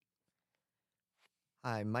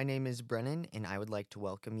Hi, my name is Brennan, and I would like to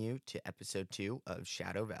welcome you to episode 2 of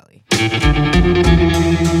Shadow Valley.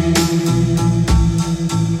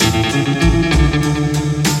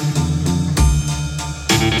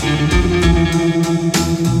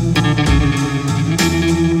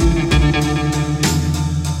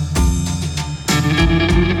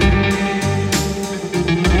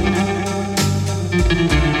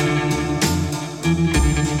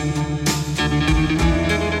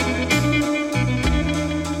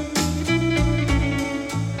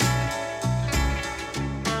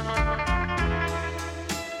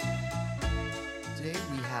 Today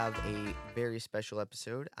we have a very special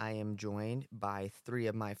episode. I am joined by three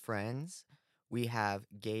of my friends. We have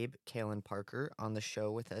Gabe, Kalen, Parker on the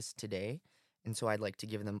show with us today, and so I'd like to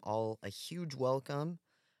give them all a huge welcome.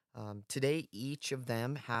 Today, each of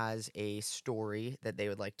them has a story that they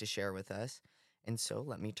would like to share with us, and so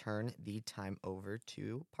let me turn the time over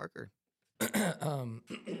to Parker.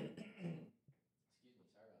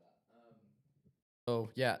 So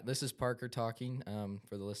yeah, this is Parker talking.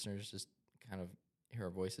 For the listeners, just kind of hear our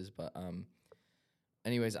voices. But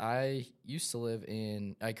anyways, I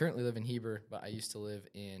currently live in Heber, but I used to live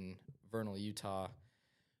in Vernal, Utah,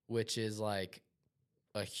 which is like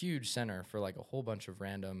a huge center for like a whole bunch of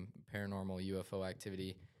random paranormal UFO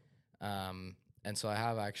activity. And so I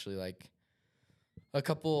have actually like a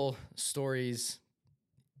couple stories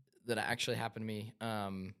that actually happened to me.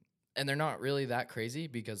 And they're not really that crazy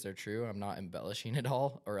because they're true. I'm not embellishing at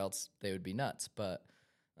all, or else they would be nuts. But,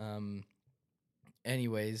 um,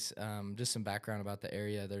 just some background about the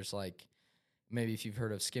area. There's like maybe if you've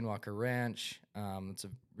heard of Skinwalker Ranch, it's a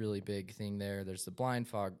really big thing there. There's the Blind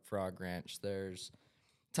Frog Ranch. There's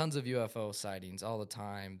tons of UFO sightings all the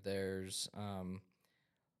time. There's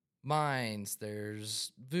mines.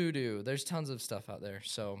 There's voodoo. There's tons of stuff out there.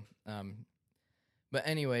 So, but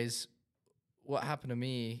anyways, what happened to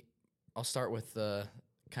me? I'll start with the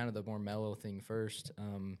kind of the more mellow thing first.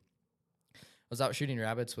 I was out shooting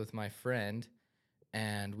rabbits with my friend,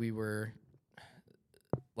 and we were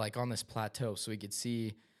like on this plateau, so we could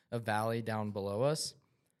see a valley down below us,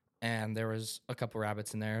 and there was a couple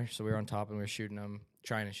rabbits in there. So we were on top and we were shooting them,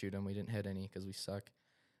 trying to shoot them. We didn't hit any because we suck.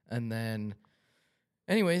 And then,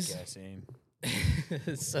 anyways, Guessing.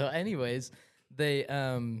 they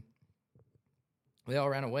all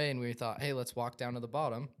ran away, and we thought, hey, let's walk down to the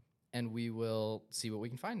bottom and we will see what we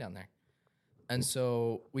can find down there. And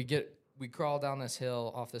so we crawl down this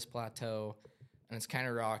hill off this plateau, and it's kind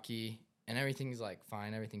of rocky, and everything's like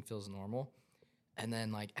fine, everything feels normal. And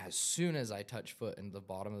then like as soon as I touch foot into the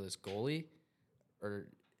bottom of this gully, or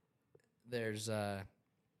there's I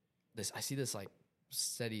see this like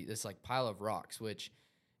pile of rocks, which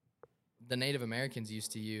the Native Americans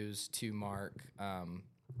used to use to mark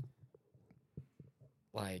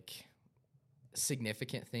like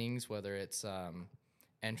significant things, whether it's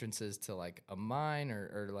entrances to like a mine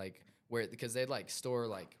or like where, because they'd like store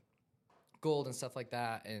like gold and stuff like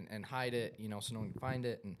that and hide it, so no one can find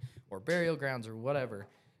it, and or burial grounds or whatever.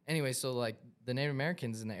 Anyway, so like the Native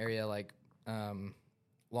Americans in the area, like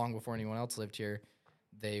long before anyone else lived here,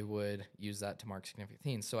 they would use that to mark significant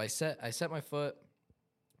things. So I set my foot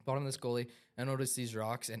bottom of this gully, and I noticed these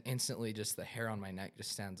rocks, and instantly just the hair on my neck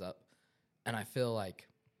just stands up, and I feel like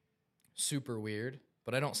super weird,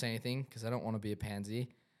 but I don't say anything because I don't want to be a pansy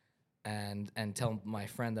and tell my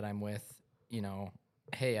friend that I'm with,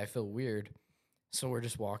 hey, I feel weird. So we're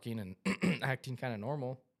just walking and acting kind of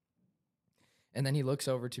normal. And then he looks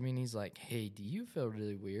over to me and he's like, hey, do you feel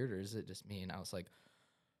really weird, or is it just me? And I was like,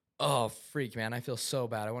 oh, freak, man, I feel so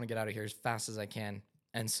bad. I want to get out of here as fast as I can.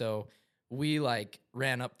 And so we like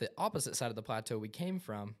ran up the opposite side of the plateau we came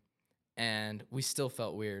from, and we still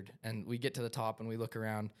felt weird. And we get to the top and we look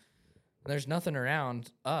around. There's nothing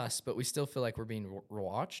around us, but we still feel like we're being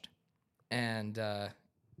watched. And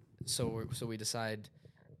so we decide,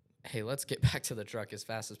 hey, let's get back to the truck as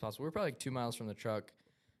fast as possible. We're probably like 2 miles from the truck,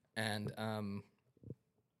 and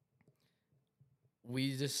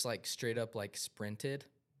we just like straight up like sprinted,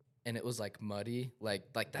 and it was like muddy,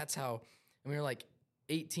 like that's how. And we were like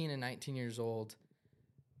 18 and 19 years old,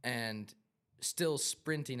 and still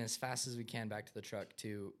sprinting as fast as we can back to the truck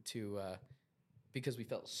to because we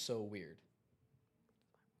felt so weird.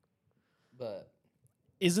 But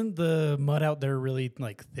Isn't the mud out there really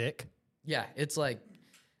like thick? yeah, it's like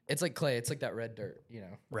clay. It's like that red dirt,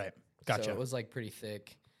 Right. Gotcha. So it was like pretty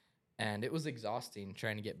thick, and it was exhausting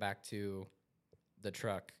trying to get back to the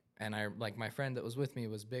truck. And I, like, my friend that was with me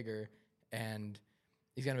was bigger, and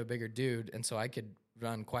he's kind of a bigger dude, and so I could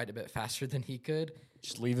run quite a bit faster than he could.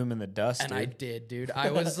 Just leave him in the dust, And dude. I did, dude. I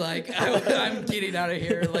was like, I'm getting out of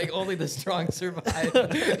here. Like, only the strong survive.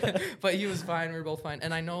 But he was fine. We were both fine.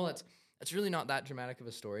 And I know it's really not that dramatic of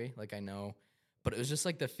a story. Like, I know. But it was just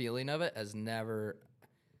like the feeling of it has never,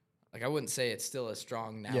 like, I wouldn't say it's still as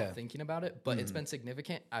strong now thinking about it, but it's been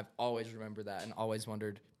significant. I've always remembered that and always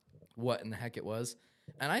wondered what in the heck it was.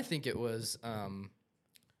 And I think it was,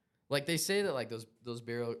 like, they say that, like, those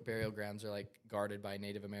burial grounds are, like, guarded by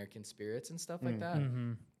Native American spirits and stuff like that.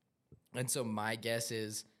 Mm-hmm. And so my guess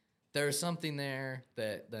is there's something there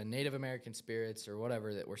that the Native American spirits or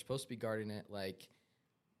whatever that were supposed to be guarding it, like,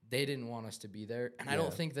 they didn't want us to be there. And I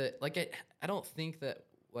don't think that, like, I don't think that,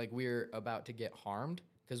 like, we're about to get harmed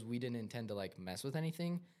because we didn't intend to, like, mess with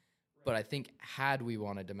anything. But I think had we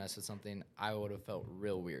wanted to mess with something, I would have felt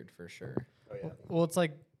real weird for sure. Oh, yeah. Well, it's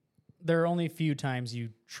like there are only a few times you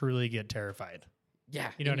truly get terrified Yeah,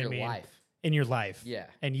 You know in what I your mean? life. in your life. Yeah.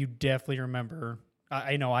 And you definitely remember.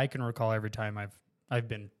 I know I can recall every time I've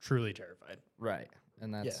been truly terrified. Right.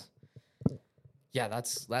 And that's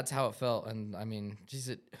that's how it felt. And I mean,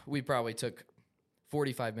 geez, we probably took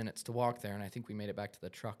 45 minutes to walk there, and I think we made it back to the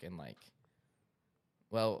truck in like,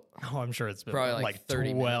 well, Oh, I'm sure it's been Probably like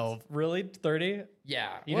 30 12. Really? 30?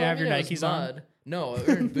 yeah. You didn't have your it was Nikes on? mud. No,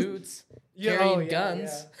 we were in boots, Yeah, carrying oh, yeah,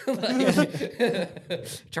 guns,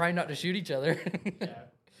 like, trying not to shoot each other.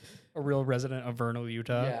 A real resident of Vernal,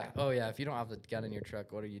 Utah. Yeah. Oh, yeah. If you don't have the gun in your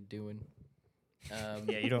truck, what are you doing? Yeah,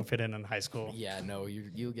 you don't fit in high school. Yeah, no,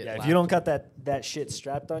 you'll get. Yeah, if laughed you don't at. got that shit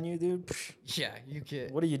strapped on you, dude, Yeah, you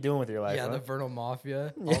get. what are you doing with your life? Yeah, huh? the Vernal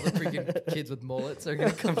Mafia. All the freaking kids with mullets are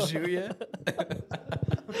gonna come shoot you.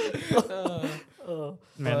 Man,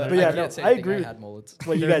 But they're, yeah, I no, can't say I anything, agree I with had mullets.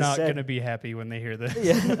 what you they're guys not said. going to be happy when they hear this.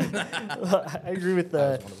 Yeah, I agree with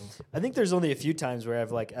That that. was one of them. I think there's only a few times where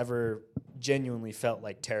I've like ever genuinely felt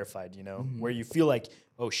like terrified, you know, Mm-hmm. where you feel like,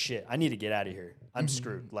 oh shit, I need to get out of here. I'm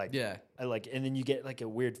screwed. Like, Yeah. I like, and then you get like a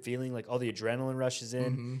weird feeling, like all the adrenaline rushes in,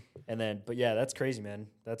 Mm-hmm. and then, but yeah, that's crazy, man.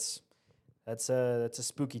 That's a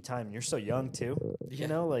spooky time. And you're so young too, Yeah. you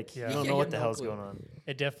know, like Yeah. you don't Yeah, know you what have the no hell's clue. going on.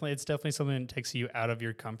 It's definitely something that takes you out of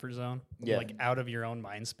your comfort zone. Yeah. Like out of your own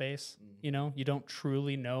mind space. You know, you don't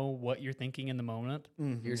truly know what you're thinking in the moment.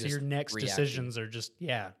 You're So just your next reacting. decisions are just,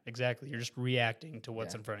 exactly. You're just reacting to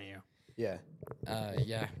what's Yeah. in front of you. Yeah,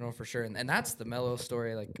 Yeah, no, for sure. And that's the mellow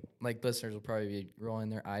story. Like listeners will probably be rolling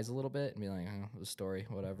their eyes a little bit and be like, oh, the story,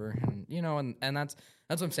 whatever. And you know, and that's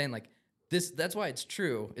what I'm saying. Like that's why it's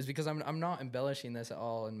true, is because I'm not embellishing this at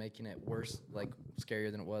all and making it worse, like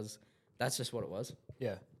scarier than it was. That's just what it was.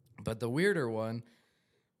 yeah. But the weirder one,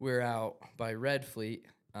 we're out by Red Fleet,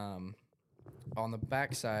 on the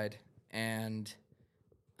backside, and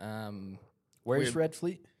Where's Weird. Red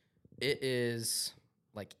Fleet? it is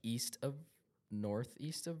like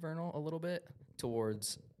northeast of Vernal a little bit,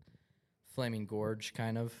 towards Flaming Gorge,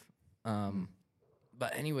 kind of.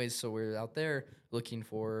 But anyways, so we're out there looking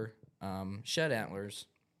for shed antlers,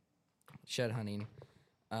 shed hunting,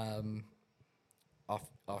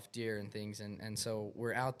 off deer and things, and so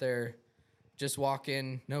we're out there just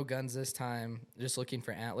walking, no guns this time, just looking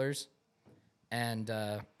for antlers, and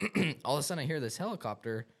all of a sudden I hear this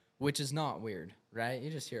helicopter, which is not weird, right? You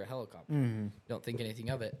just hear a helicopter, don't think anything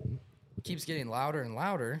of it. It keeps getting louder and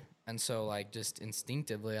louder, and so like just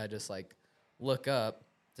instinctively I just like look up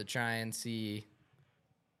to try and see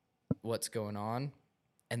what's going on,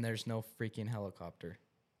 and there's no freaking helicopter.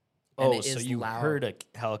 And Oh, it so is you loud. heard a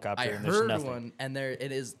helicopter I and there's heard nothing. one, and there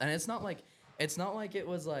it is, and it's not like it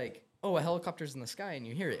was like, oh, a helicopter's in the sky and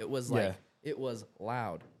you hear it. It was like it was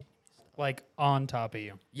loud. Like on top of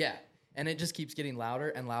you. Yeah, and it just keeps getting louder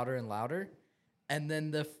and louder and louder, and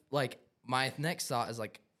then my next thought is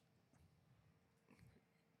like,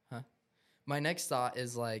 my next thought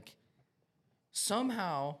is like,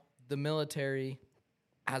 somehow the military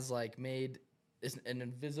has like made an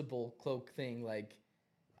invisible cloak thing, like,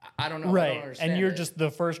 I don't know. I don't Right. understand And you're it. just the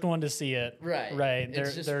first one to see it. Right. Right.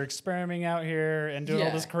 It's just- They're experimenting out here and doing all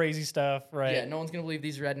Yeah. this crazy stuff. Right. Yeah, no one's gonna believe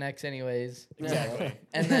these rednecks anyways. Exactly.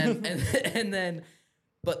 And then and then,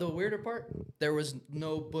 but the weirder part, there was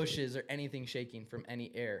no bushes or anything shaking from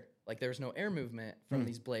any air. Like there was no air movement from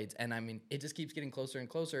these blades. And I mean, it just keeps getting closer and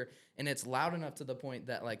closer, and it's loud enough to the point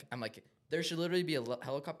that like I'm like, there should literally be a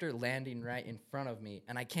helicopter landing right in front of me,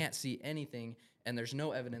 and I can't see anything, and there's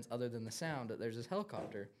no evidence other than the sound that there's this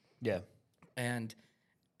helicopter. Yeah. And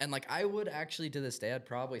like I would actually to this day, I'd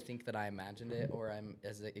probably think that I imagined it or I'm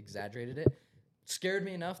as exaggerated it. Scared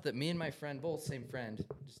me enough that me and my friend, both same friend,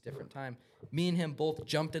 just different time, me and him both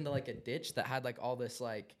jumped into like a ditch that had like all this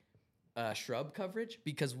like shrub coverage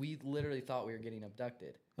because we literally thought we were getting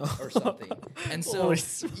abducted or something. And so, Holy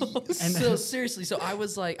smokes. so seriously, so I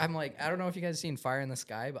was like, I'm like, I don't know if you guys seen Fire in the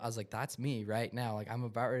Sky, but I was like, that's me right now. Like, I'm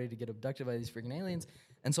about ready to get abducted by these freaking aliens.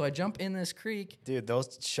 And so I jump in this creek. Dude,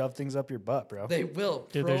 those shove things up your butt, bro. They will.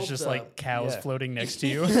 Dude, there's probe just the- like cows Yeah. floating next to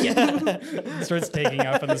you. Starts taking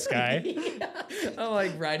off in the sky. I'm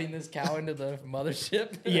like riding this cow into the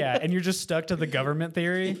mothership. Yeah, and you're just stuck to the government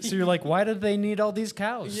theory. So you're like, why did they need all these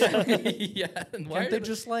cows? Yeah. Yeah. And why Can't are they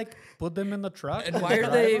just like put them in the truck? and why are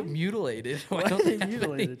drive they them? mutilated? Why don't are they have any-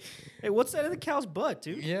 mutilated? Hey, what's that in the cow's butt,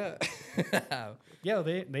 dude? Yeah. Yeah,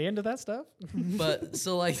 they into that stuff. But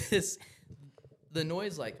so like this, the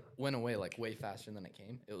noise like went away like way faster than it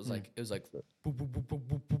came. It was like boop, boop, boop, boop,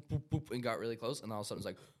 boop, boop, boop, boop, and got really close, and all of a sudden it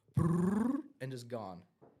was like brrrr, and just gone,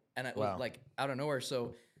 and it Wow. was like out of nowhere.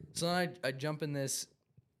 So then I jump in this,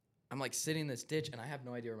 I'm like sitting in this ditch, and I have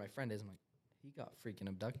no idea where my friend is. I'm like, he got freaking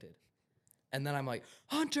abducted. And then I'm like,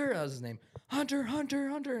 Hunter, that was his name, Hunter, Hunter,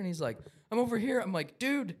 Hunter, and he's like, I'm over here. I'm like,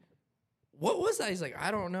 dude, what was that? He's like,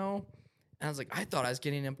 I don't know. And I was like, I thought I was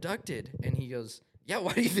getting abducted. And he goes, yeah,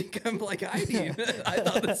 why do you think I'm like hiding? I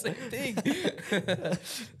thought the same thing.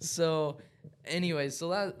 So anyways, so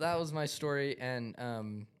that was my story.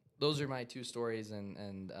 And those are my two stories.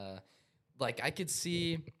 And like I could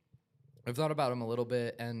see, I've thought about them a little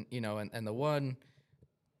bit. And, you know, and the one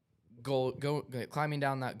climbing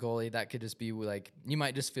down that gully, that could just be like, you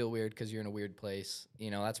might just feel weird because you're in a weird place.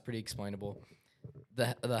 You know, that's pretty explainable.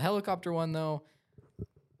 The helicopter one, though,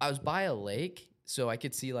 I was by a lake, so I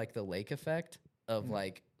could see like the lake effect of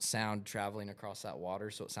like sound traveling across that water,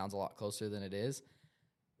 so it sounds a lot closer than it is.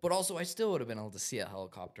 But also, I still would have been able to see a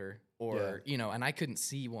helicopter, or you know, and I couldn't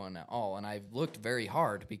see one at all. And I looked very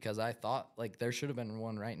hard because I thought like there should have been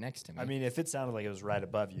one right next to me. I mean, if it sounded like it was right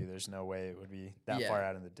above you, there's no way it would be that Yeah. far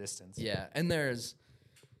out in the distance. yeah, and there's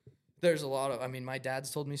a lot of. I mean, my dad's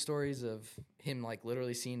told me stories of him like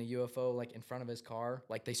literally seeing a UFO like in front of his car.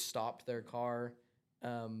 Like they stopped their car.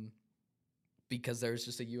 Because there was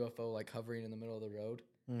just a UFO like hovering in the middle of the road,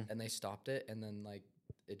 and they stopped it, and then like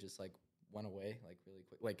it just like went away like really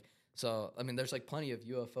quick. Like so, I mean, there's like plenty of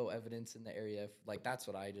UFO evidence in the area. Like that's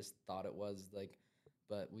what I just thought it was like,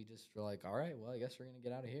 but we just were like, all right, well, I guess we're gonna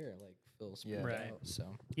get out of here. Like Phil spooked Right. out. So,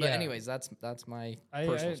 but Yeah. anyways, that's my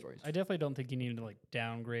personal stories. I definitely don't think you need to like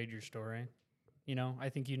downgrade your story. You know, I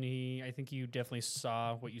think you definitely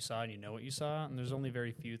saw what you saw and you know what you saw, and there's only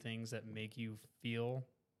very few things that make you feel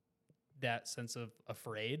that sense of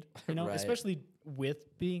afraid. You know, Right. especially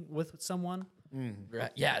with being with someone.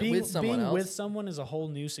 Right. Yeah, Being with someone being else. with someone is a whole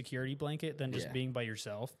new security blanket than just Yeah. being by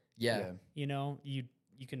yourself. yeah. You know, you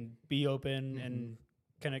can be open and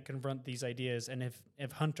kind of confront these ideas. And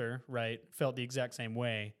if Hunter, right, felt the exact same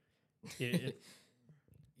way, Yeah.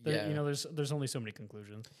 you know, there's only so many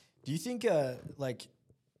conclusions. Do you think, like,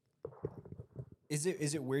 is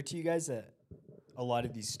it weird to you guys that a lot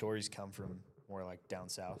of these stories come from more like down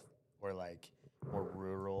south or like more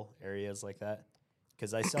rural areas like that?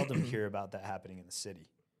 Because I seldom hear about that happening in the city.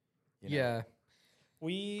 You know?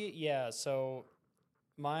 Yeah. So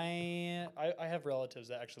I have relatives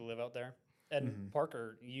that actually live out there. And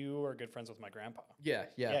Parker, you are good friends with my grandpa. Yeah.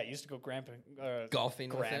 Yeah, Yeah. you used to go Golfing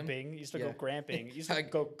with him? gramping. Used to Yeah. go gramping. Used to I-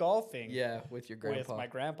 go golfing. Yeah, with your grandpa. With my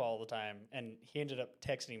grandpa all the time, and he ended up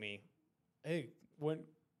texting me, "Hey, went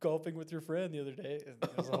golfing with your friend the other day."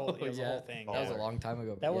 It was a whole, it was a whole thing. That was a Yeah. long time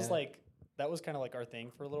ago. That was kind of like our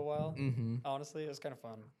thing for a little while. Mm-hmm. Honestly, it was kind of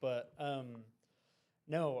fun. But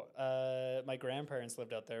no, my grandparents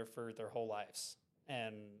lived out there for their whole lives,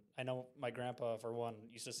 and I know my grandpa, for one,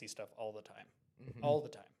 used to see stuff all the time, all the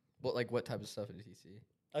time. What type of stuff did he see?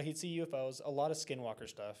 He'd see UFOs, a lot of skinwalker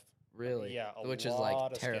stuff. Really? Yeah, a Which is lot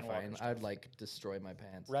like of terrifying. skinwalker I'd stuff. like destroy my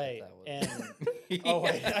pants. if Right, that was- and oh,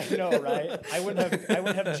 I know, right? I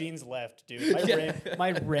wouldn't have jeans left, dude. Yeah.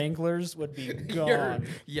 My Wranglers would be You're- gone.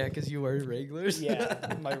 yeah, because you wear Wranglers.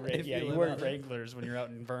 Yeah, If you live wear out there. Wranglers when you're out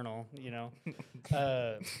in Vernal, you know.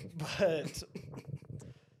 But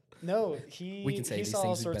no, We can say he these saw all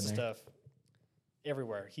things, we've sorts of been there. stuff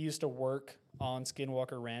everywhere. He used to work on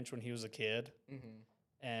Skinwalker Ranch when he was a kid,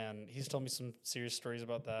 and he's told me some serious stories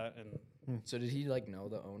about that. And So did he like know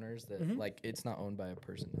the owners that Mhm. like it's not owned by a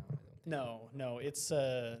person now? I don't think. no, it's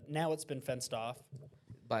now it's been fenced off.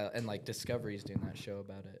 And like Discovery's doing that show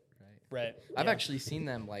about it, right? Right. I've yeah. actually seen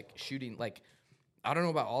them like shooting like I don't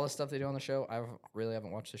know about all the stuff they do on the show. I really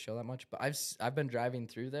haven't watched the show that much, but I've been driving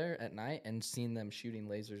through there at night and seen them shooting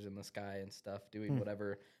lasers in the sky and stuff, doing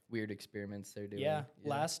whatever weird experiments they're doing. Yeah.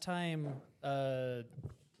 Last time,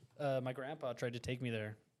 my grandpa tried to take me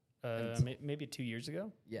there, maybe 2 years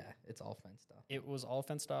ago. Yeah, it's all fenced off. It was all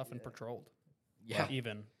fenced off and patrolled. Yeah.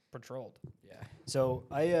 Even. patrolled. Yeah. So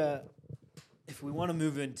if we want to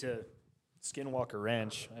move into Skinwalker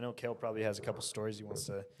Ranch, I know Kale probably has a couple stories he wants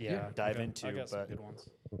to dive into, I got some but good ones.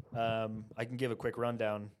 I can give a quick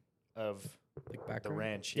rundown of Like the background.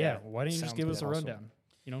 ranch. Yeah, why don't you just Sounds give us good. a Awesome. rundown?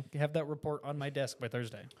 You know, have that report on my desk by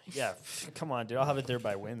Thursday. Yeah. Come on, dude. I'll have it there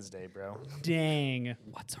by Wednesday, bro. Dang,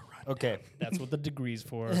 What's a run? Okay. that's what the degree's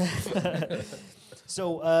for.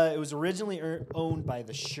 So it was originally owned by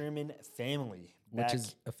the Sherman family. Which back-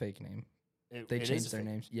 is a fake name. it- They it is changed a their fake-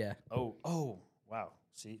 names. Yeah. Oh, wow.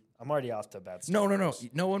 See, I'm already off to a bad start. No. boys.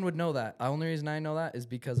 No one would know that. The only reason I know that is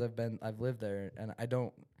because I've lived there, and I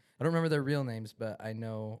don't remember their real names, but I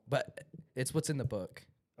know. But it's what's in the book.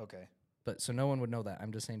 Okay. But so no one would know that.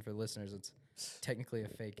 I'm just saying for listeners, it's technically a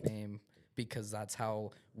fake name because that's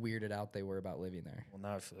how weirded out they were about living there. Well,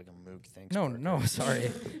 now I feel like a mook. Thanks. No, Parker. no,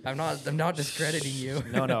 sorry. I'm not discrediting you.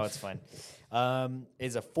 No, it's fine.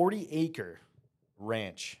 It's a 40-acre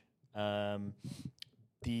ranch.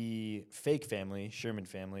 The fake family, Sherman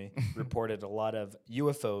family, reported a lot of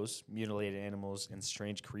UFOs, mutilated animals, and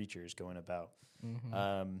strange creatures going about.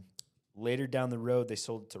 Later down the road, they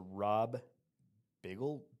sold it to Rob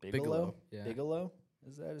Bigelow. Yeah. Bigelow,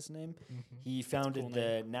 is that his name? He founded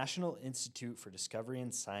the National Institute for Discovery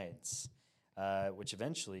and Science, which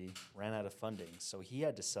eventually ran out of funding. So he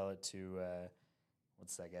had to sell it to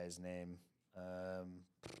what's that guy's name?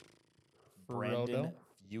 Brandon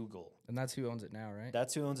Fugel. And that's who owns it now, right?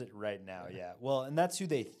 That's who owns it right now, yeah. Well, and that's who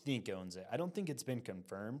they think owns it. I don't think it's been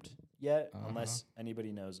confirmed yet, unless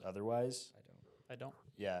anybody knows otherwise. I don't.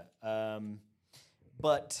 Yeah.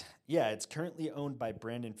 But yeah, it's currently owned by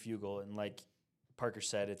Brandon Fugel, and like Parker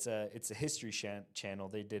said, it's a history channel.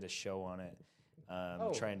 They did a show on it.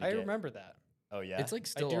 Trying to I get, remember that. Oh yeah. It's like I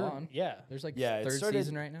still do. on. Yeah. There's like Yeah, it third started-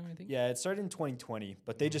 season right now, I think. Yeah, it started in 2020,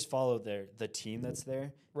 but they just follow the team that's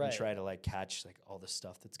there Right. and try to like catch like all the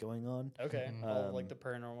stuff that's going on. Okay. All like Um, the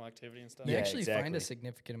paranormal activity and stuff. You Yeah, actually find exactly. a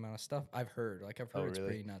significant amount of stuff. I've heard. Like I've heard Oh, it's really?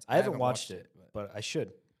 pretty nuts. I haven't watched it, but but I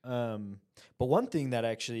should. But one thing that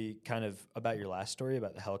actually kind of about your last story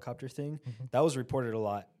about the helicopter thing, that was reported a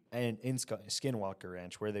lot and in Skinwalker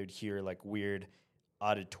Ranch where they would hear like weird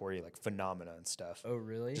auditory like phenomena and stuff. oh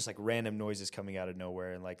really? Just like random noises coming out of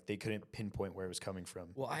nowhere and like they couldn't pinpoint where it was coming from.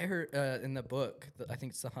 Well, I heard in the book, I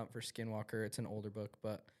think it's The Hunt for Skinwalker. It's an older book,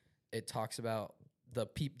 but it talks about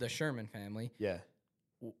the Sherman family. Yeah.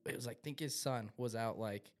 It was like, I think his son was out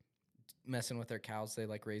like messing with their cows. They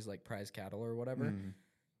like raise like prize cattle or whatever. Mm.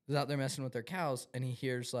 He was out there messing with their cows, and he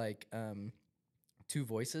hears like two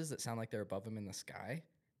voices that sound like they're above him in the sky,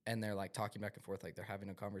 and they're like talking back and forth like they're having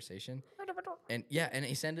a conversation. And yeah, and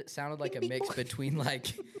it sounded like a mix between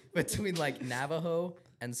like Navajo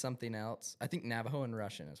and something else. I think Navajo and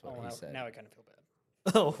Russian is what Oh, he said. now I kind of feel bad.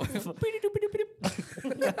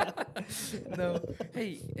 No,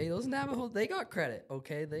 hey, those Navajo, they got credit,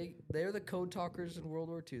 okay? They're the code talkers in World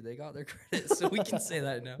War II. They got their credit, so we can say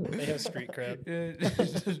that now. They have street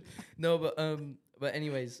cred. No, but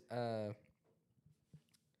anyways,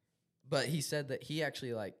 but he said that he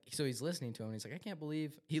actually like, so he's listening to him. And he's like, I can't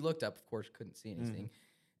believe he looked up. Of course, couldn't see anything,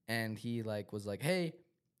 and he like was like, hey,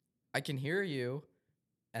 I can hear you.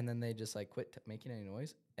 And then they just like quit making any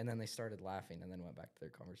noise, and then they started laughing, and then went back to their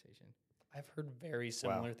conversation. I've heard very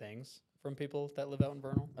similar things from people that live out in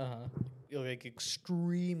Vernal. Like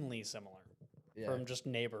extremely similar Yeah, from just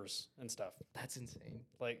neighbors and stuff. that's insane.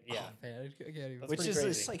 Like, yeah. Oh, man, I can't even. That's Which pretty is crazy.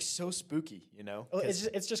 it's like so spooky, you know? Well, 'Cause-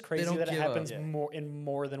 it's just crazy don't that it give up. happens Yeah.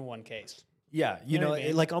 more than one case. yeah, you know know, what I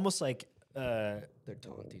mean? like almost like They're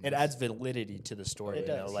taunting. it us. adds validity to the story, It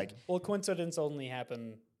you know, does. like Well, coincidence only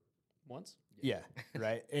happen once. yeah,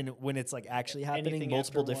 right? And when it's like actually happening, Anything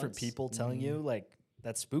multiple after different once. people telling you, like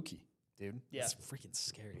that's spooky, dude. Yeah. It's freaking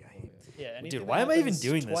scary. I hate Yeah. anything Dude, that why am I even happens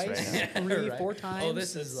doing this twice, right now? Three, Right. 4 times. Oh,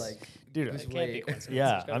 this is it's- like, Dude, it This can't way- be coincidence.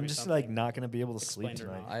 yeah, It's gotta I'm be just something. like not gonna be able to sleep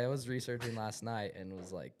Explained or tonight. not. I was researching last night and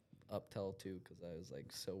was like up till 2 because I was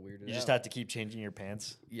like so weirded You out. just have to keep changing your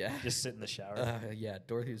pants. Yeah. Just sit in the shower. Yeah,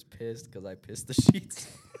 Dorothy was pissed because I pissed the sheets.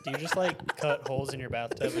 Do you just like cut holes in your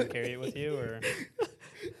bathtub and carry it with you, or?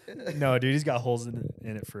 No, dude, he's got holes in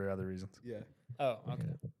it for other reasons. Yeah. Oh,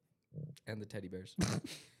 okay. And the teddy bears.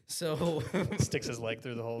 So Sticks his leg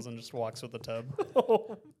through the holes and just walks with the tub.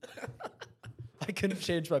 I couldn't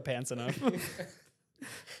change my pants enough.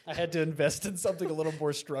 I had to invest in something a little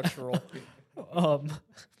more structural. Got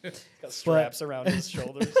straps around his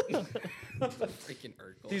shoulders. freaking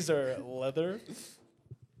Urkel. These are leather.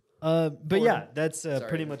 But yeah, that's Sorry.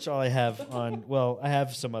 pretty much all I have on. Well, I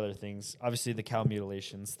have some other things. Obviously, the cow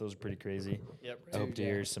mutilations; those are pretty crazy. Yep. I hope Dude, to yeah.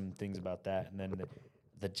 hear some things about that. And then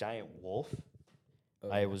the giant wolf. Oh,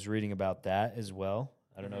 I yeah. was reading about that as well.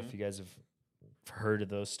 I don't know if you guys have heard of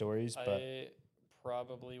those stories, but I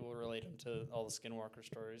probably will relate them to all the Skinwalker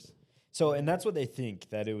stories. so and that's what they think,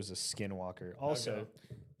 that it was a skinwalker. Also, Okay.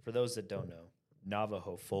 for those that don't know,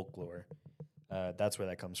 Navajo folklore, that's where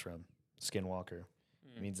that comes from. Skinwalker.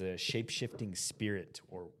 It means a shape-shifting spirit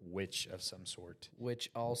or witch of some sort. Which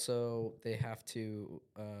also they have to,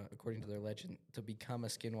 according to their legend, to become a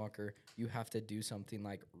skinwalker, you have to do something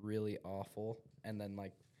like really awful, and then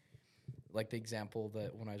like the example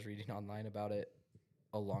that when I was reading online about it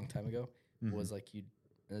a long time ago was like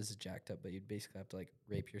this is jacked up, but you'd basically have to like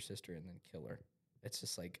rape your sister and then kill her. It's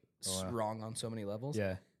just like Oh, wow. wrong on so many levels.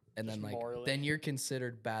 Yeah, And Just then like morally. then you're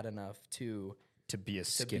considered bad enough to to be a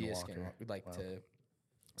to be a skinwalker. skinwalker, like Wow. to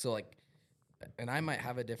so like, and I might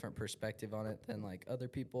have a different perspective on it than like other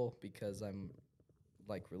people because I'm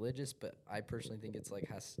like religious, but I personally think it's like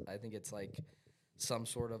I think it's like some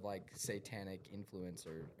sort of like satanic influence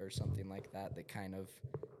or something like that kind of,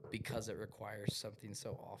 because it requires something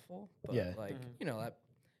so awful, but Yeah. like you know, that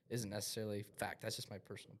isn't necessarily fact. That's just my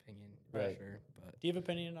personal opinion, Right. For sure. But Do you have an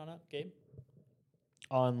opinion on it, Gabe?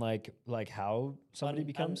 On like how somebody On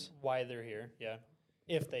becomes? why they're here, yeah.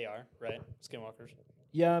 If they are, right? Skinwalkers.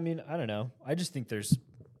 Yeah, I mean, I don't know. I just think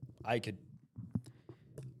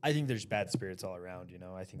I think there's bad spirits all around, you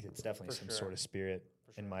know. I think it's definitely For some sure. sort of spirit,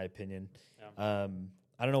 For in my opinion. Yeah.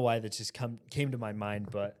 I don't know why that just came to my mind,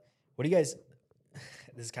 but what do you guys,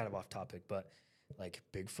 this is kind of off topic, but like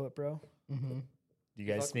Bigfoot, bro? Do you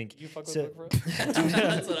guys think? You fuck so- with Bigfoot?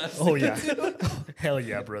 That's what I was Oh yeah, thinking too. hell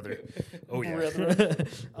yeah, brother. Oh yeah. Brother.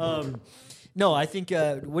 No, I think.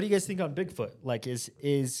 What do you guys think on Bigfoot? Like, is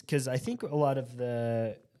because I think a lot of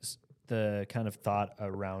the kind of thought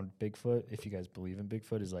around Bigfoot, if you guys believe in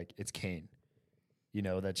Bigfoot, is like it's Cain. You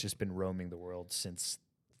know, that's just been roaming the world since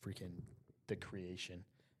freaking the creation.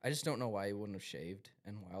 I just don't know why he wouldn't have shaved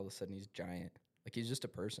and why all of a sudden he's giant. Like he's just a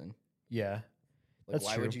person. Yeah, Like That's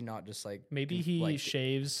why true. would you not just like Maybe inf- he like,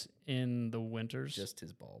 shaves in the winters just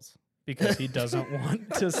his balls? because he doesn't want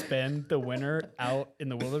to spend the winter out in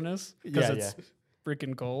the wilderness because Yeah, it's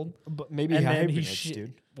freaking cold. but maybe And he then he hibernates,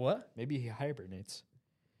 dude. What? Maybe he hibernates.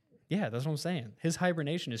 Yeah, that's what I'm saying. His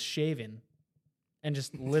hibernation is shaving and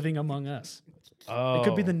just living among us. Oh, It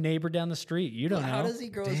could be the neighbor down the street. You don't How know. does he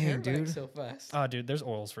grow his Dang, hair back dude. so fast? Oh, dude, there's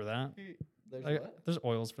oils for that. There's Like, what? there's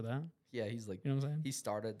oils for that. Yeah, he's like You know what I'm saying? he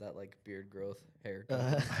started that like beard growth hair.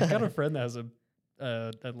 I got a friend that has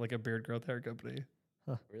like a beard growth hair company.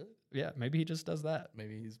 Really? Yeah, maybe he just does that.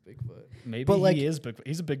 Maybe he's Bigfoot. Maybe But, like- he is Bigfoot.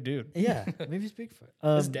 He's a big dude. yeah, maybe it's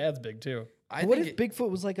Bigfoot. His dad's big too. I What think if Bigfoot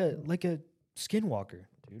was like a skinwalker,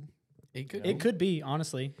 dude? it could It could be,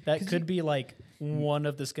 honestly. That 'Cause could be like one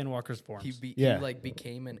of the Skinwalker's forms. Yeah. he like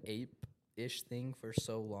became an ape-ish thing for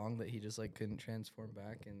so long that he just like couldn't transform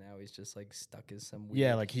back, and now he's just like stuck as some weird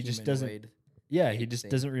Yeah, like, he just doesn't- humanoid. Yeah, he Ape just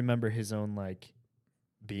thing. doesn't remember his own like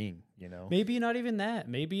being, you know. Maybe not even that.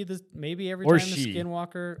 Maybe every Or time the she.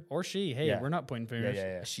 Skinwalker or she. Hey, Yeah. we're not pointing Yeah, fingers.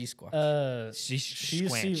 yeah, A she squash. She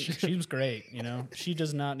She's seems great. You know, she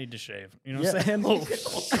does not need to shave. You know Yeah. what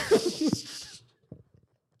I'm saying?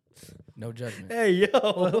 No judgment. Hey yo,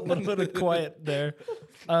 a little bit of quiet there.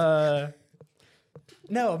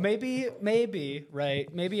 No, maybe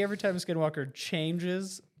right. Maybe every time Skinwalker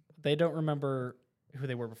changes, they don't remember who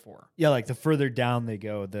they were before. Yeah, like the further down they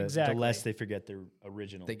go, the Exactly. less they forget their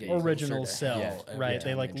original. They get being. closer Original to self, hell every right? They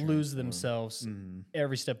time like they lose transform. themselves Mhm.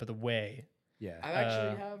 every step of the way. Yeah. I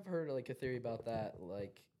actually have heard like a theory about that.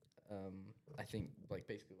 Like, I think like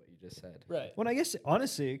basically what you just said. Right. Well, I guess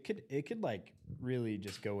honestly, it could like really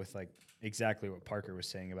just go with like exactly what Parker was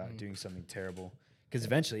saying about doing something terrible. Because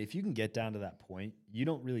eventually, if you can get down to that point, you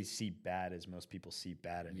don't really see bad as most people see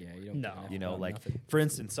bad anymore. Yeah, you don't. No. give an F You know, about like nothing. for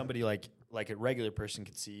instance, somebody like a regular person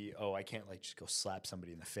could see, oh, I can't like just go slap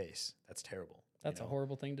somebody in the face. That's terrible. you That's a know?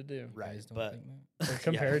 horrible thing to do. Right, Guys don't but think that. Or yeah,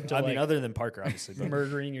 compared to I like mean, other than Parker, obviously, but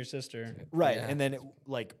murdering your sister. right, Yeah. and then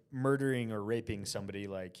like murdering or raping somebody,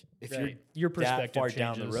 like if Right. you're Your that perspective far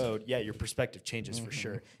down the changes. road, yeah, your perspective changes for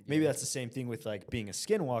sure. Maybe that's the same thing with like being a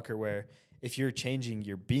skinwalker, where if you're changing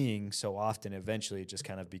your being so often, eventually it just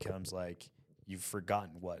kind of becomes like you've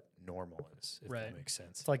forgotten what normal is. If Right. that makes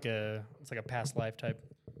sense. It's like a past life type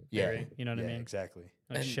Yeah, theory. You know what I yeah, mean? exactly.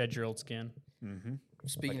 Like And- shed your old skin. Mm-hmm.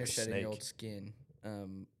 Speaking like of a shedding your snake. old skin,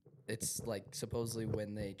 it's like supposedly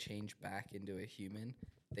when they change back into a human,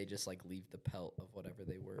 they just like leave the pelt of whatever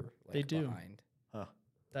they were. Like, They do. behind. Huh.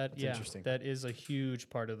 That That's yeah, interesting. that is a huge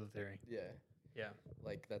part of the theory. Yeah, Yeah.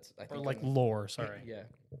 like that's I Or think like on- lore, sorry. Yeah,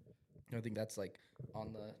 I think that's like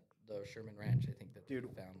on the Sherman Ranch. I think that Dude.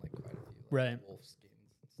 they found like quite a few like, Right. wolf skins.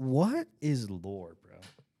 What is lore, bro?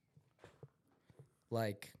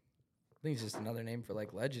 Like, I think it's just another name for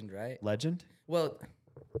like legend, right? Legend? Well,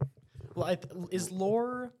 Is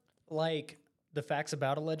lore like the facts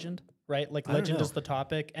about a legend, right? Like I don't legend know. is the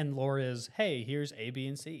topic, and lore is, hey, here's A, B,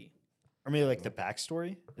 and C. Or maybe like the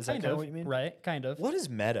backstory. Is that Kind kind of, what you mean? right? Kind of. What is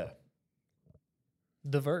meta?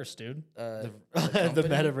 The verse, dude. The company?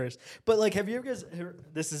 metaverse. But like, have you ever guys heard,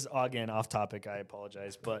 this is again off topic, I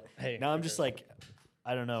apologize, but Hey, now I'm who just cares? like,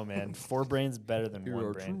 I don't know, man. 4 brains better than Here 1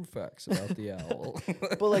 are brain. true facts about the owl.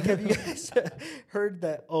 But like, have you guys heard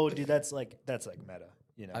that? Oh, dude, that's like meta.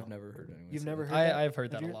 You know, I've never heard anyone. You've say never that. heard that? I've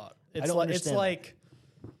heard Have that a you? lot. I It's don't like understand that.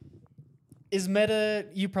 is meta?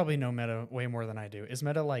 You probably know meta way more than I do. Is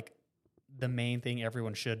meta like the main thing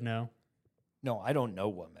everyone should know? No, I don't know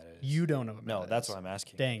what meta is. You don't know what meta No, that's is. what I'm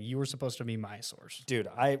asking. Dang, you were supposed to be my source, Dude,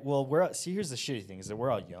 see, here's the shitty thing is that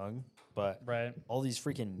we're all young, but right? all these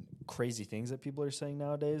freaking crazy things that people are saying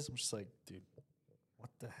nowadays, I'm just like, dude,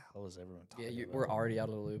 what the hell is everyone talking Yeah, about? we're already out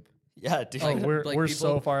of the loop. Yeah, dude. Oh, we're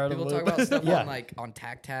so far out of the People loop. talk about stuff Yeah. on like on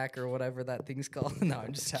TacTac or whatever that thing's called. No,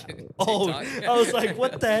 I'm just kidding. Oh, TikTok. I was like,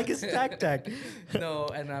 what the heck is TacTac? No,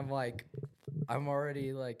 and I'm like, I'm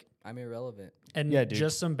already like, I'm irrelevant. And Yeah, dude.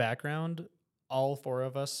 just some background. All 4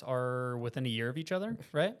 of us are within a year of each other,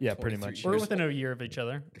 right? Yeah, pretty 23 much. We're years within a year of each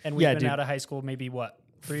other, and we've Yeah, been dude. out of high school maybe what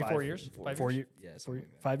 3, 4 years, 5 4 years. years? Yeah, 4 something years?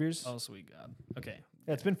 like that. 5 years? Oh, sweet God. Okay,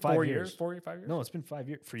 Yeah, it's been 5 4 years. years, 4 or 5 years. No, it's been 5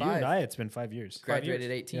 years. For you 5. and I, it's been 5 years. Graduated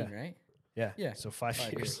years. 18, Yeah. right? Yeah. Yeah, So 5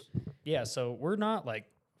 5 years. Yeah, so we're not like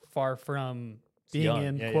far from being young.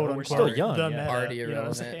 in Yeah, yeah, quote we're unquote still young, the yeah. meta. Already you know what I'm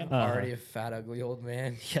irrelevant. saying? Uh-huh. Already a fat, ugly old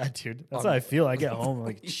man. Yeah, dude. That's On- how I feel. I get home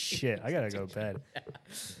like, shit, I gotta go to bed.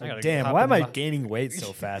 I gotta Damn, hop why in am I my- gaining weight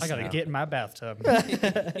so fast? I gotta now? get in my bathtub.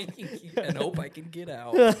 And hope I can get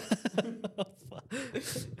out.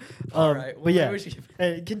 All right, well, but yeah, maybe we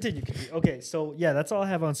should- continue. Okay, so yeah, that's all I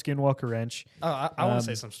have on Skinwalker Ranch. Oh, I want to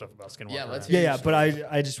say Um, some stuff about Skinwalker. yeah, let's Ranch. hear Yeah, your yeah,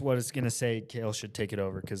 but I just was gonna say Kale should take it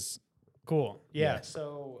over because Cool. Yeah. Yeah.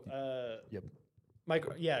 So, Yep.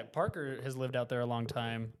 Parker has lived out there a long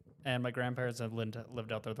time, and my grandparents have lived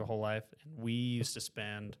out there their whole life. And we used to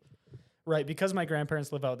spend, right, because my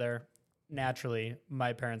grandparents live out there. Naturally,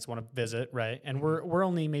 my parents want to visit, right, and we're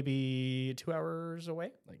only maybe 2 hours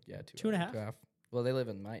away. Like, yeah, 2.5? 2.5. Well, they live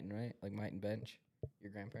in Mighton, right? Like Mighton Bench.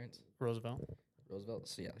 Your grandparents? Roosevelt, Roosevelt?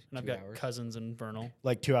 So, yeah, and I've 2 got hours. cousins in Vernal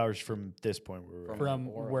like 2 hours from this point where we're From- at. from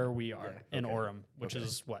Orem. where we are Yeah, in okay. Orem, which Okay.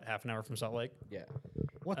 is what, half an hour from Salt Lake. Yeah.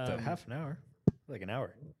 What the um, half an hour? Like an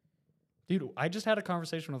hour. Dude, I just had a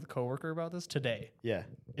conversation with a coworker about this today. Yeah,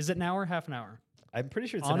 Is it an hour, half an hour? I'm pretty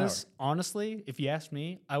sure it's Honestly, if you asked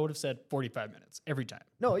me, I would have said 45 minutes every time.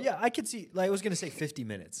 an hour. No, yeah, I could see. Like I was gonna say 50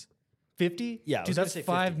 minutes. 50? Yeah, I was Dude, gonna that's say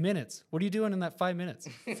 5 50. minutes. What are you doing in that 5 minutes?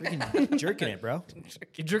 Freaking jerking it, bro.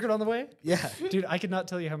 You jerk it on the way? Yeah. Dude, I could not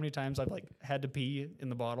tell you how many times I've like had to pee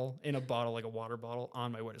in a bottle, like a water bottle,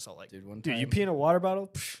 on my way to Salt Lake. Dude, one Dude, time. you pee in a water bottle?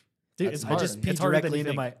 Psh, Dude, that's it's I hard. just pee It's harder than directly you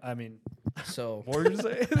into think. my. I mean, So, What were you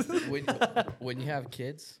saying? when you have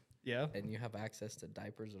kids Yeah. and you have access to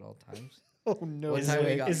diapers at all times, oh no, One time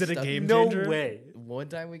we got Is it a stuck- game no changer? way. one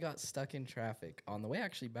time we got stuck in traffic on the way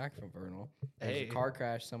actually back from Vernal. There was Hey. a car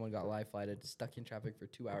crash. Someone got life flighted, stuck in traffic for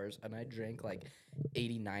 2 hours, and I drank like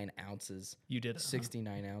 89 ounces, You did it.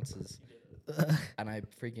 69 ounces, and I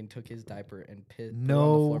freaking took his diaper and put it on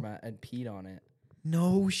No. the floor mat and peed on it.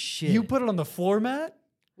 No shit. You put it on the floor mat?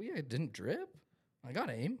 Well, yeah, it didn't drip. I got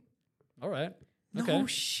aim. All right. no Okay.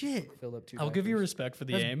 shit. Filled up 2 I'll give you diapers. respect for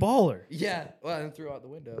the That's aim. baller. Yeah, well, and threw out the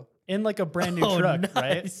window. In like a brand new Oh, truck,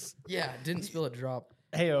 right? nice. Yeah, didn't spill a drop.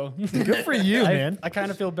 Heyo. Good for you, man. I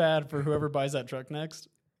kind of feel bad for whoever buys that truck next.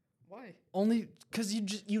 Why, Only because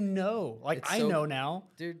you know. Like, It's I so- know now.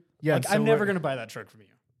 dude? Yeah, Like, so I'm never what- going to buy that truck from you.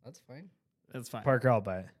 That's fine. That's fine. Parker, I'll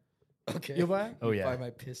buy it. Okay, You'll buy it? Oh yeah, buy my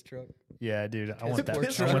piss truck. yeah, dude. I want Piss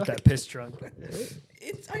that. truck. I want that piss truck. I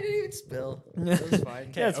didn't even spill. It was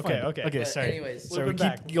fine. Yeah, it's okay, fine. okay. Okay, But sorry. anyways, So Loop we it keep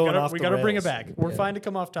back. going we gotta, off we the gotta bring it rails. back. We're Yeah. fine to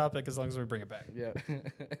come off topic as long as we bring it back. yeah.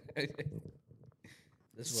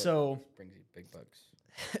 This is what So, brings you big bucks.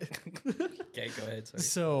 Okay, go ahead. Sorry.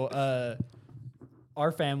 so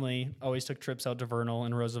our family always took trips out to Vernal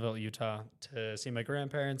in Roosevelt, Utah, to see my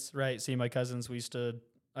grandparents. Right, see my cousins.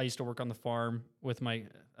 I used to work on the farm with my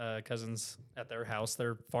cousins at their house.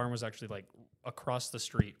 Their farm was actually like across the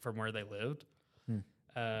street from where they lived,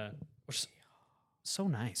 which is so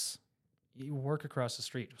nice. You work across the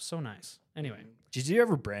street. It was so nice. Anyway, Did you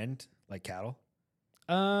ever brand like cattle?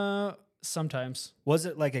 sometimes Was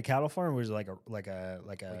it like a cattle farm, or was it like a Like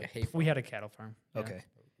a hay we farm. had a cattle farm. Yeah. okay?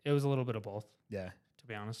 It was a little bit of both, Yeah. to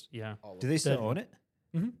be honest. Yeah. All Do of they it. still The- own it?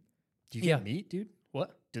 Mhm. Do you Yeah. get meat, dude?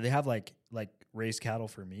 What? Do they have like raised cattle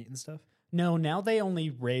for meat and stuff? No, now they only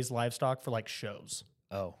raise livestock for like shows.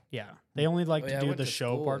 Oh, Yeah. They only like Oh, to yeah, I do went the to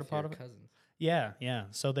show school part with of your it. cousins. Yeah, yeah.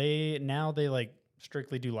 So they like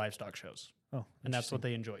strictly do livestock shows, Oh, and that's what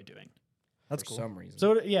interesting. they enjoy doing. That's for cool. some reason.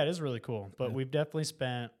 So yeah, it is really cool. But Yeah. we've definitely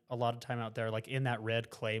spent a lot of time out there, like in that red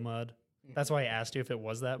clay mud. That's why I asked you if it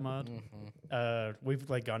was that mud. We've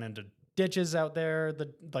like gone into ditches out there.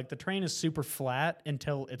 The terrain is super flat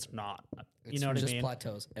until it's not. You know what I just mean?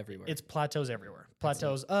 plateaus everywhere. It's plateaus everywhere.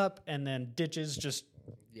 Plateaus up, and then ditches just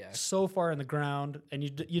yeah. so far in the ground, and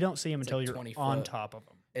you don't see them It's until like you're 20 on foot. top of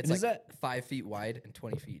them. It's And like is that- 5 feet wide and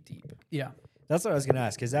 20 feet deep. Yeah. That's what I was gonna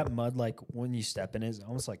ask. Is that mud like when you step in, is it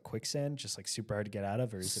almost like quicksand, just like super hard to get out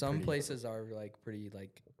of, or is it Some pretty- places are like pretty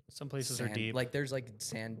like Some places sand, are deep. Like there's like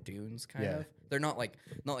sand dunes kind Yeah. of. They're not like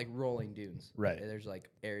rolling dunes. Right. There's like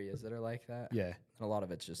areas that are like that. Yeah. And a lot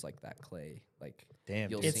of it's just like that clay. Like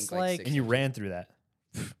Damn. you'll dude. It's sink like- 6 And you inches. ran through that.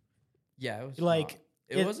 Yeah, it was Like, not-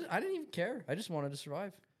 it, it- wasn't. I didn't even care. I just wanted to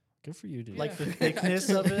survive. Good for you, dude. Like Yeah. the I thickness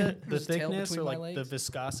just- of it, the just tail thickness or between my like the legs.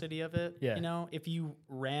 viscosity of it. Yeah. You know, if you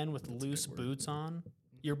ran with a loose good word. boots on,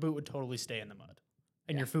 your boot would totally stay in the mud,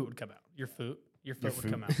 and Yeah. your foot would come out. Your foot Your would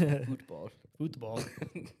come out. Football. Football.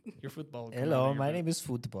 Your football. would come out Hello, of your my boot. name is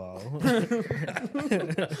Football.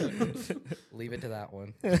 Leave it to that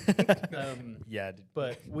one. Yeah, dude.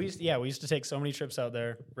 But we used to take so many trips out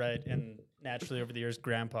there, right? And naturally, over the years,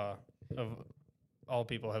 Grandpa of all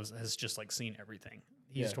people has just like seen everything.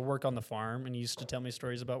 He used Yeah. to work on the farm, and he used to tell me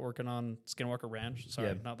stories about working on Skinwalker Ranch. Sorry,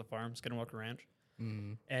 Yeah. not the farm, Skinwalker Ranch.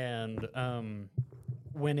 Mm, And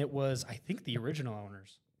when it was, I think the original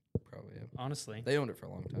owners, probably. Yeah. honestly, They owned it for a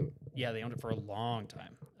long time. yeah, they owned it for a long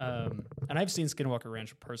time. And I've seen Skinwalker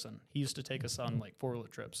Ranch in person. He used to take us on like 4-wheeler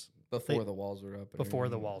trips Before the walls were up. and before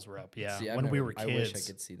the everything. walls were up. Yeah, See, I've when we never- were I kids. wish I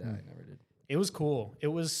could see that. I never did. It was cool. It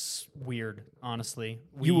was weird, honestly.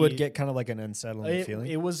 You would We- get kind of like an unsettling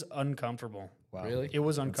feeling. It was uncomfortable. Wow. Really? It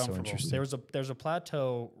was That's so uncomfortable. interesting. There's a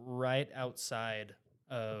plateau right outside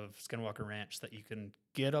of Skinwalker Ranch that you can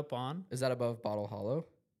get up on. Is that above Bottle Hollow?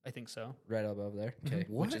 I think so. Right above there. Okay.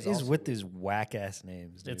 What Which is also with these whack ass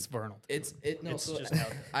names, dude? It's vernal. It's no. It's So just out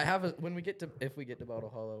there. I have a when we get to if we get to Bottle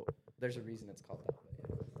Hollow, there's a reason it's called that.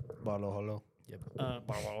 But Bottle hello.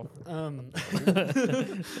 Bottle.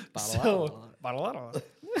 Bottle. Bottle.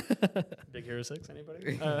 Big Hero 6,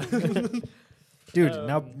 anybody? Dude,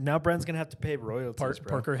 Um, now Brent's gonna have to pay royalties, bro.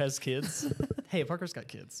 Parker has kids. Hey, Parker's got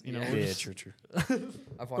kids. You know, Yeah. we're Yeah, just- true.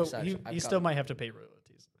 I've watched but that. he, I've he got still might have to pay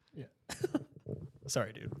royalties. Yeah.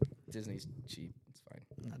 Sorry, dude. Disney's cheap. It's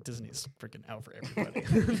fine. Disney's freaking out for everybody.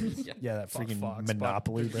 Yeah, that freaking Fox,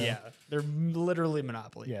 monopoly, but- bro. Yeah, they're literally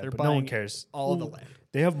monopoly. Yeah, They're but buying no one cares. all the Ooh, land.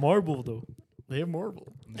 They have marble though. They have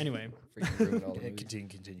Marvel. Anyway, Freaking ruined all the Yeah, movies.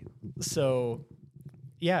 continue. so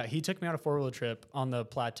yeah, he took me on a 4-wheeler trip on the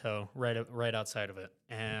plateau right outside of it,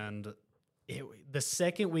 and the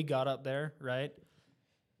second we got up there, right,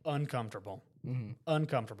 uncomfortable. Mm-hmm.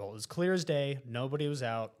 Uncomfortable. It was clear as day. Nobody was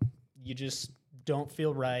out. You just don't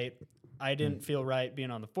feel right. I didn't feel right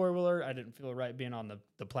being on the 4-wheeler. I didn't feel right being on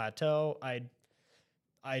the plateau.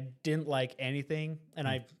 I didn't like anything, and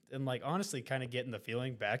I am like honestly kind of getting the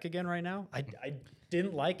feeling back again right now. I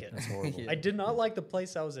didn't like it. That's horrible. Yeah. I did not like the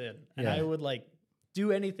place I was in, and Yeah. I would like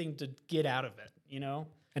do anything to get out of it. You know,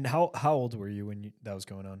 And how old were you when that was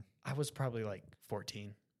going on? I was probably like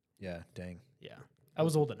 14. Yeah, dang. Yeah, I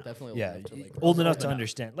was old enough. Definitely. Yeah, enough to, like, old enough old to enough.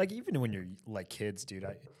 understand. Like even when you're like kids, dude,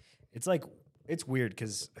 it's like it's weird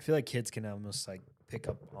because I feel like kids can almost like pick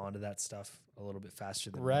up onto that stuff a little bit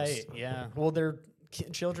faster than Right? most. Yeah. Well,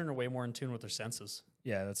 children are way more in tune with their senses.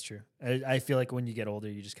 Yeah, that's true. I feel like when you get older,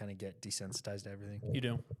 you just kind of get desensitized to everything. You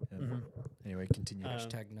do. Yeah. Mhm. Anyway, continue.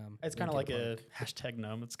 Hashtag numb. It's kind of like Linkin a hashtag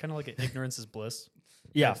numb. It's kind of like an ignorance is bliss.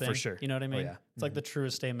 yeah, type for thing. sure. You know what I mean? yeah. It's like the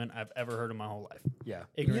truest statement I've ever heard in my whole life. Yeah,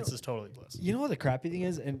 Ignorance is totally bliss. You know what the crappy thing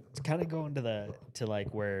is, and it's kind of going to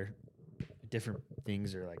like where different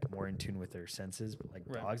things are like more in tune with their senses, like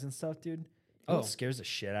Right. dogs and stuff, dude. You know what Oh. scares the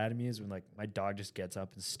shit out of me is when like my dog just gets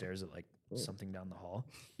up and stares at like something down the hall.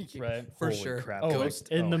 Right. For Holy sure. crap. Oh, like Ghost.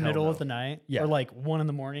 in the hell middle no. of the night, Yeah. or like 1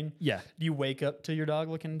 in. Yeah, Do you wake up to your dog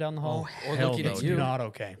looking down the hall? Or hell looking no, at dude. you. Not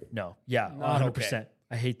okay. no, yeah, Not 100%.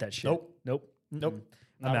 I hate that shit. Nope. Nope, Nope. Mm-mm.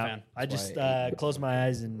 Not I'm a out. fan. I That's just why I hate close my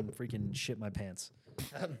eyes and freaking shit my pants.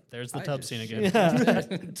 There's the I tub just scene shit.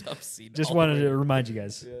 again. Tough scene Just all the wanted way. to remind you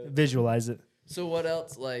guys, Yeah. visualize it. So what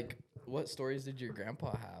else? Like, what stories did your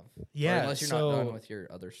grandpa have? Or Yeah, unless you're so- not done with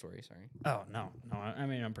your other story. Sorry. Oh no. I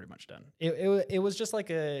mean, I'm pretty much done. It was just like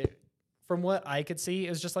from what I could see, it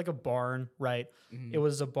was just like a barn, right? Mhm. It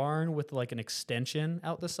was a barn with like an extension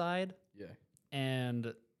out the side, Yeah.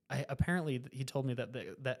 and apparently he told me that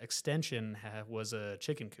that extension was a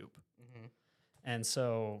chicken coop, Mm-hmm. and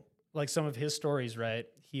so like some of his stories, right?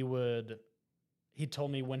 He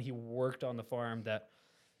told me when he worked on the farm that,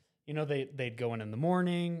 you know, they'd go in the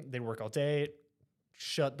morning, they'd work all day,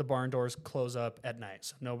 shut the barn doors, close up at night,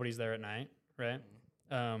 so nobody's there at night, right?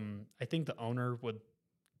 I think the owner would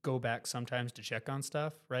go back sometimes to check on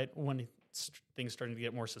stuff, right, when things starting to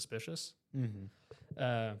get more suspicious.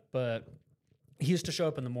 But he used to show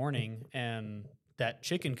up in the morning, and that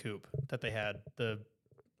chicken coop that they had, the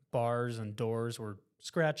bars and doors were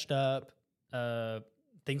scratched up,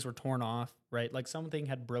 things were torn off, right? Like something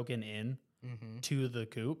had broken in to the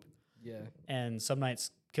coop, and some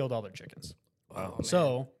nights killed all their chickens. Wow.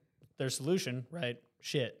 So their solution, right?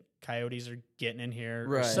 Shit, coyotes are getting in here,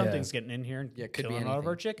 or Right. something's getting in here and Yeah, it could be killing all of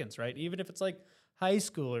our anything. chickens, right? Even if it's like high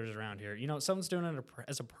schoolers around here, you know, someone's doing it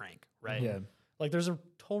as a prank, right? Yeah. Like there's a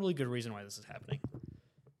totally good reason why this is happening.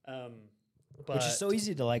 But Which is so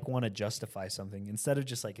easy to like want to justify something instead of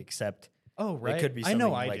just like accept. oh right, It could be I something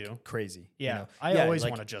know I like do. crazy. Yeah, you know? I always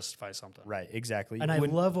like- want to justify something, Right, exactly. and I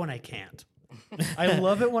When- love when I can't. I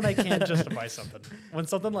love it when I can't justify something. When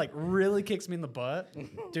something like really kicks me in the butt,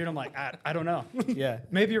 dude, I'm like, I don't know. yeah,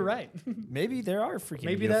 Maybe you're right. maybe there are freaking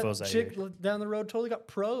Maybe UFOs that out chick here. down the road totally got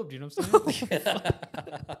probed. You know what I'm saying?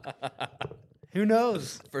 Who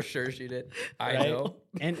knows? For sure she did. I Right? know.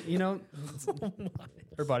 And you know,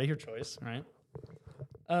 her body, her choice, right?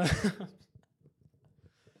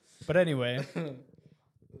 But anyway,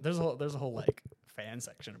 there's a whole like fan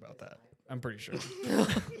section about that. I'm pretty sure.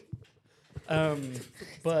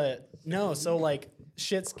 But no, so like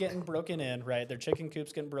shit's getting broken in, right? Their chicken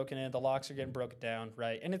coop's getting broken in, the locks are getting broken down,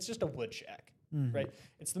 right? And it's just a wood shack, right?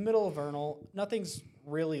 It's the middle of Vernal. Nothing's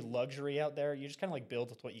really luxury out there. You just kind of like build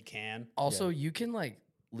with what you can. Also, you can like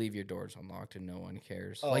leave your doors unlocked and no one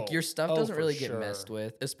cares. Like Oh, your stuff oh, doesn't for really get sure. messed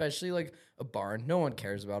with, especially like a barn. No one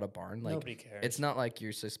cares about a barn. Like Nobody cares. it's not like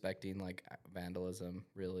you're suspecting like vandalism,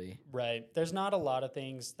 really. Right. There's not a lot of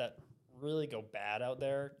things that really go bad out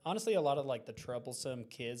there. Honestly, a lot of like the troublesome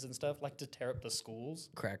kids and stuff like to tear up the schools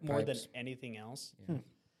Crack more than pipes. anything else. Yeah.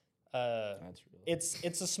 That's real.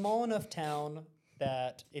 It's a small enough town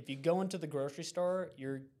that if you go into the grocery store,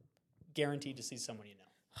 you're guaranteed to see someone you know.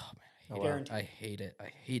 Oh man, Oh, I wow. hate it. Guaranteed. I hate it. I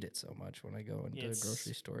hate it so much when I go into It's- a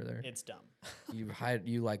grocery store there. It's dumb. You hide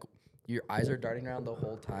you like your eyes are darting around the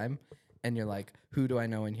whole time and you're like, who do I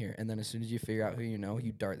know in here? And then as soon as you figure out who you know,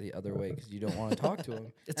 you dart the other way because you don't want to talk to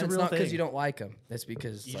them. It's a and real it's not because thing. you don't like them. It's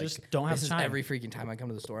because You like, just don't have this time. is every freaking time I come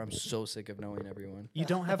to the store. I'm so sick of knowing everyone. You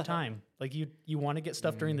don't have time. Like you want to get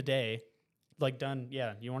stuff during the day, like done.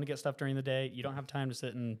 Yeah, you want to get stuff during the day. You don't have time to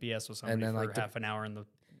sit and BS with somebody then, for like, the- half an hour in the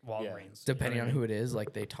Walgreens. Depending on who it is,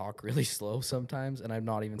 like they talk really slow sometimes, and I'm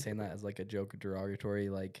not even saying that as like a joke or derogatory.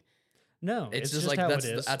 Like No, it's just like how that's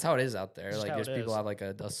it is. that's how it is out there. Just Like how there's it people is. have like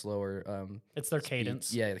a slower It's their speed.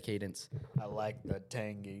 cadence. Yeah, the cadence. I like the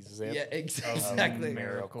tangy zip. Yeah, of exactly.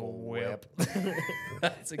 Miracle Whip.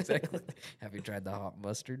 That's exactly. Have you tried the hot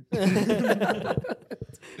mustard?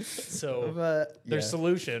 So But their yeah.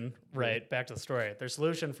 solution, right? Back to the story. Their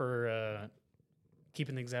solution for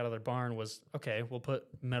keeping things out of their barn was okay. We'll put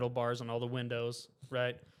metal bars on all the windows,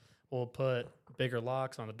 right? We'll put bigger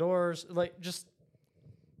locks on the doors, like just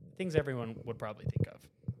things everyone would probably think of,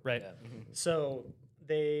 right? So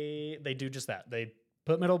they do just that. They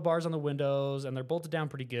put metal bars on the windows, and they're bolted down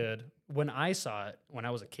pretty good. When I saw it when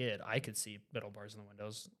I was a kid, I could see metal bars in the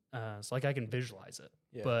windows, so like I can visualize it.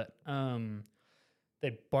 Yeah. But they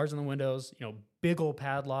had bars on the windows, you know, big old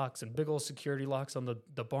padlocks and big old security locks on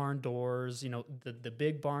the barn doors. You know, the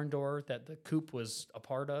big barn door that the coop was a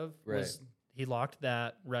part of was he locked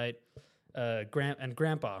that, right?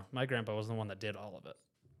 Grandpa, my grandpa was the one that did all of it.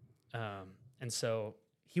 And so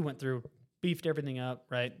he went through, beefed everything up,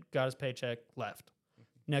 right? Got his paycheck, left.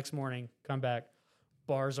 Next morning, come back.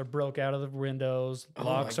 Bars are broke out of the windows. Oh my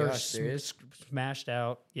Locks are gosh, serious? smashed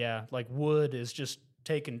out. Yeah, like wood is just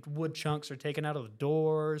wood chunks are taken out of the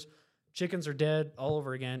doors. Chickens are dead all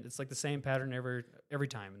over again. It's like the same pattern every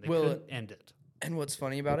time. And they Well, couldn't end it. And what's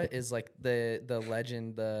funny about it is like the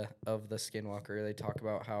legend of the skinwalker. They talk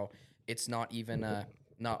about how it's not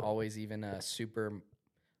always even a super.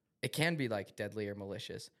 It can be like deadly or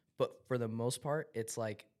malicious, but for the most part, it's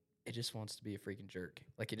like it just wants to be a freaking jerk.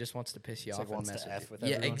 Like it just wants to piss you It's off like and wants to mess with F you. with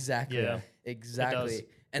Yeah, everyone. exactly. Yeah. Exactly.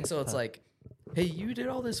 And so it's like, hey, you did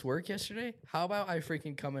all this work yesterday. How about I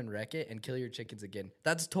freaking come and wreck it and kill your chickens again?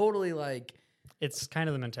 That's totally like. It's kind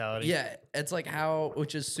of the mentality. Yeah, it's like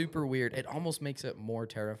which is super weird. It almost makes it more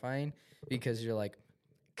terrifying because you're like,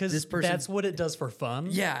 because this person- that's what it does for fun.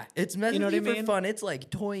 yeah, it's meant know to be what I for mean? fun. It's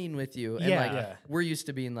like toying with you. And Yeah. like, Yeah. we're used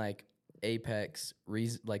to being like apex,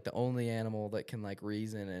 like the only animal that can like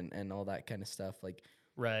reason and all that kind of stuff, like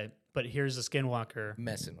Right. But here's a skinwalker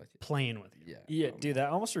messing with you. playing with you. Yeah. Yeah, dude, that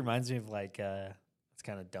almost reminds me of like it's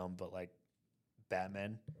kind of dumb, but like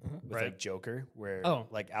Batman with Right. like Joker, where Oh.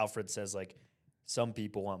 like Alfred says like some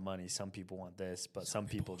people want money, some people want this, but some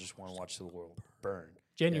people just want to watch the world burn.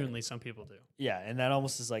 Genuinely, some people do. Yeah, and that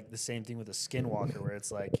almost is like the same thing with a skinwalker, where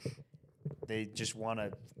it's like they just want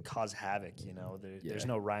to cause havoc. You know, there's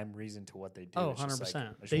no rhyme reason to what they do. Oh, It's just like,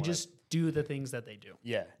 100%. I They wanna- just do the things that they do.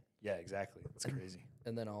 yeah, exactly. It's crazy.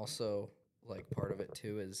 And then also like part of it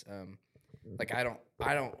too is like I don't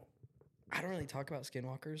really talk about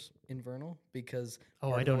skinwalkers in Vernal because Oh,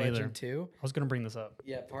 part I of the don't either. legend too. I was going to bring this up.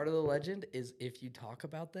 Yeah, part of the legend is if you talk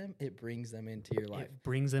about them, it brings them into your life. It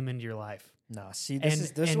brings them into your life. Nah, see,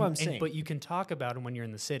 this is what I'm saying. But you can talk about them when you're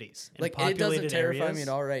in the cities. In Like it doesn't populated terrify areas. me at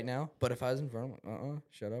all right now. But if I was in Vernal,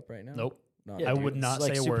 shut up right now. Nope. Not I dude. would not it's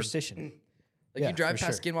like say a word. superstition. Like Yeah, you drive for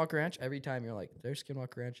past sure. Skinwalker Ranch every time, you're like, "There's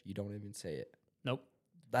Skinwalker Ranch." You don't even say it. Nope.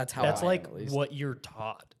 That's how. That's I am, like at least. what you're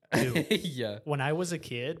taught. Too. Yeah. When I was a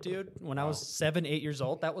kid, dude, when I was 7, 8 years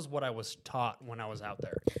old, that was what I was taught when I was out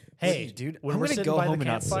there. Hey, dude, when I'm we're gonna sitting go by the home and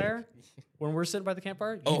not say it. campfire, when we're sitting by the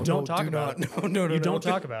campfire, you Oh, don't no, talk do about not. it. No, You don't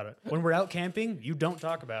talk about it. When we're out camping, you don't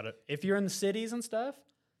talk about it. If you're in the cities and stuff,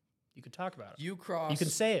 you can talk about it. You cross. You can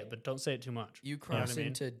say it, but don't say it too much. You know what cross I mean?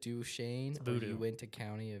 into Duchesne, or voodoo. you Uinta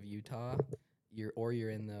County of Utah, you're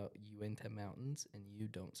in the Uinta Mountains, and you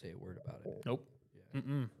don't say a word about it. Nope.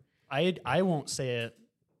 Mm-mm. I won't say it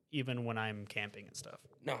even when I'm camping and stuff.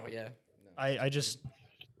 No, yeah. No.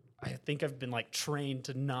 I think I've been like trained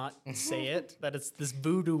to not say it. That it's this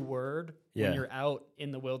voodoo word Yeah. when you're out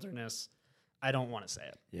in the wilderness. I don't want to say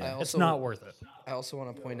it. Yeah. It's not worth it. I also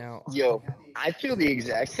want to point out. Yo, I feel the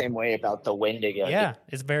exact same way about the Wendigo. Yeah,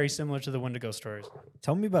 it's very similar to the Wendigo stories.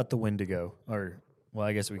 Tell me about the Wendigo, or well,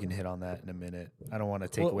 I guess we can hit on that in a minute. I don't want to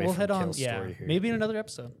take away We'll from head on. Kale's Yeah, story here. maybe in another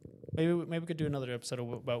episode. Maybe we could do another episode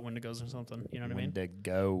about Wendigos or something. You know what I mean?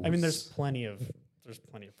 Wendigos. I mean, there's plenty of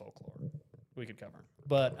folklore we could cover,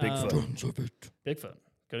 but Bigfoot,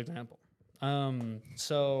 good example.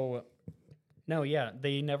 So no, yeah,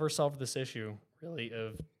 they never solved this issue really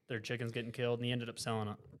of their chickens getting killed, and he ended up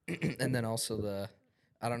selling it. And then also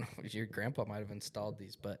I don't know, your grandpa might have installed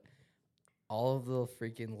these, but all of the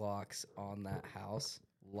freaking locks on that house,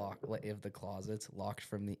 of the closets, locked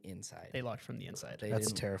from the inside. They locked from the inside. They That's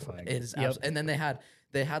didn't- terrifying. It is Yep. and then they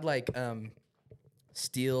had like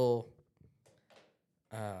steel.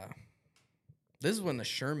 This is when the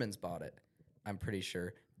Shermans bought it. I'm pretty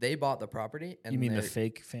sure they bought the property. And You mean the they're-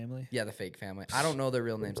 fake family? Yeah, the fake family. I don't know their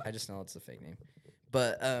real names. I just know it's a fake name.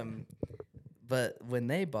 But when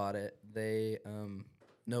they bought it, they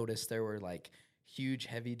noticed there were like huge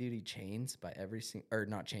heavy duty chains by every or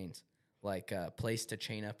not chains, like a place to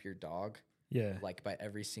chain up your dog, Yeah. like by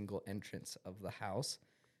every single entrance of the house.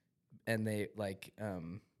 And they like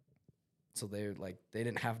so they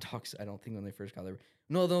didn't have dogs, I don't think, when they first got there.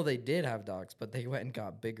 No, they did have dogs, but they went and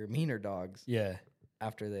got bigger, meaner dogs Yeah.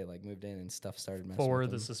 after they like moved in and stuff started messing For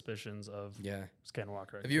with the them. suspicions of Yeah.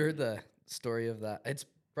 Skinwalker. Have you heard the story of that? It's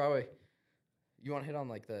probably, you want to hit on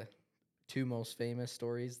like the two most famous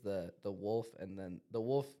stories, the wolf, and then the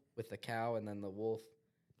wolf with the cow, and then the wolf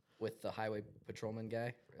with the highway patrolman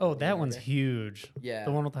guy. Oh, that one's Remember? huge. Yeah.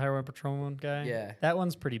 The one with the highway patrolman guy. Yeah. that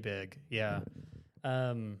one's pretty big. Yeah.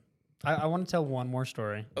 I want to tell one more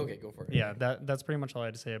story. Okay, go for it. Yeah, that's pretty much all I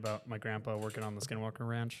had to say about my grandpa working on the Skinwalker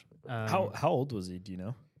Ranch. How old was he? Do you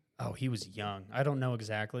know? Oh, he was young. I don't know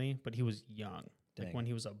exactly, but he was young. Like Dang. when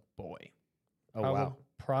he was a boy. Oh I would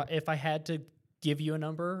wow. if I had to give you a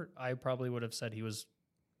number, I probably would have said he was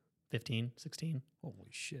 15, 16. Holy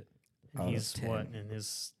shit. And I was he's what, 10. in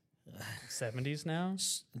his 70s now?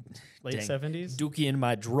 Late Dang. 70s? Dookie in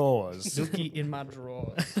my drawers. Dookie in my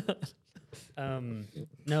drawer.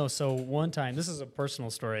 No, so one time, this is a personal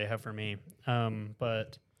story I have for me,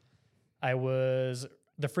 but the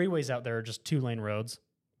freeways out there are just 2-lane roads,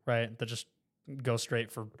 right? That just go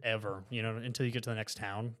straight forever, until you get to the next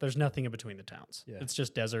town. There's nothing in between the towns. Yeah. It's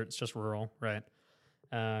just desert. It's just rural, right?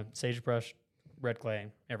 Sagebrush, red clay,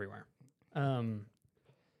 everywhere.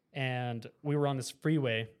 And we were on this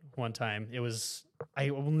freeway one time.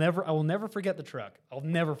 I will never forget the truck. I'll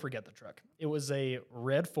never forget the truck. It was a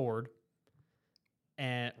red Ford.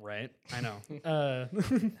 And right, I know.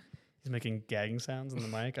 He's making gagging sounds in the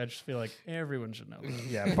mic. I just feel like everyone should know.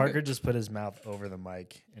 Yeah, Parker just put his mouth over the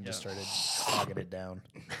mic and just Yeah. started hogging it down.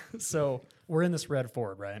 So we're in this red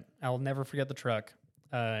Ford, right? I'll never forget the truck.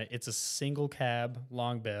 It's a single cab,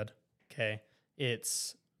 long bed. Okay,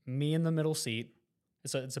 it's me in the middle seat.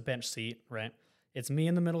 It's a bench seat, right? It's me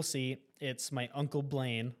in the middle seat. It's my uncle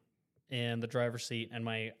Blaine in the driver's seat, and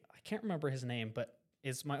I can't remember his name, but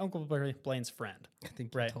it's my uncle Blaine's friend. I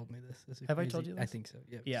think Right. you told me this. Is it Have I crazy? told you I this? think so.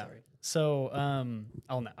 Yeah. Yeah. Sorry. So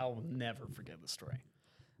I'll never forget the story.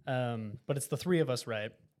 But it's the three of us,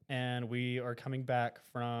 right? and we are coming back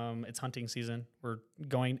from it's hunting season. We're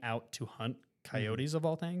going out to hunt coyotes of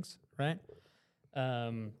all things, right?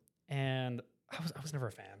 And I was never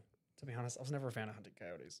a fan, to be honest. I was never a fan of hunting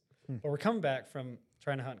coyotes. But we're coming back from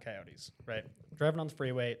trying to hunt coyotes, right? Driving on the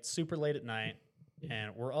freeway, it's super late at night,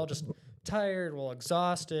 and we're all just tired, we're all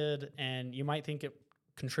exhausted, and you might think it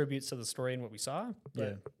contributes to the story and what we saw,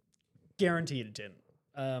 but guaranteed it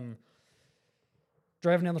didn't.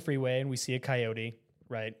 Driving down the freeway, and we see a coyote,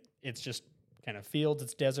 right? It's just kind of fields,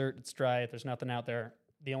 it's desert, it's dry, there's nothing out there.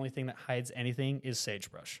 The only thing that hides anything is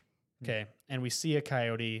sagebrush. Okay. And we see a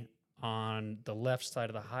coyote on the left side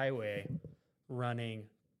of the highway running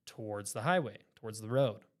towards the highway, towards the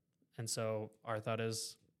road. And so our thought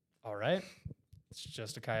is, all right, it's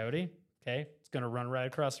just a coyote. Okay. It's going to run right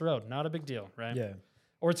across the road. Not a big deal, right? Yeah.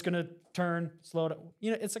 Or it's going to turn, slow down.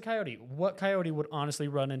 You know, it's a coyote. What coyote would honestly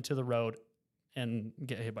run into the road and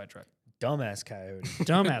get hit by a truck? Dumbass coyote.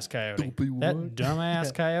 Dumbass coyote. That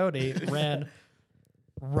dumbass coyote ran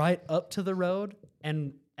right up to the road,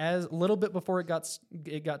 and as a little bit before it got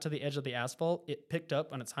to the edge of the asphalt, it picked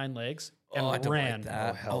up on its hind legs and I don't ran. like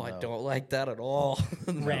that. Oh, hell I no. don't like that at all.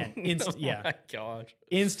 Ran. Yeah. Oh my gosh.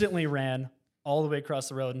 Instantly ran all the way across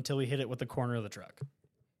the road until we hit it with the corner of the truck,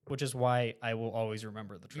 which is why I will always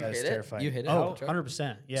remember the truck. That's hit it? terrifying. You hit it? Oh, with the truck?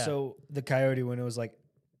 100%. Yeah. So the coyote, when it was like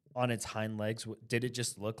on its hind legs, did it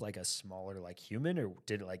just look like a smaller like human, or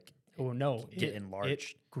did it like oh no, get it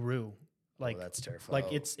enlarged? grew. Like that's terrifying.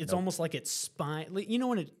 like it's Nope. almost like its spine. Like, you know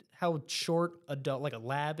when how short like a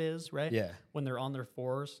lab is, right? Yeah. When they're on their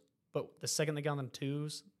fours, but the second they get on them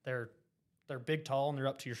twos, they're big, tall, and they're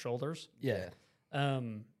up to your shoulders. Yeah.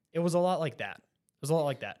 It was a lot like that. It was a lot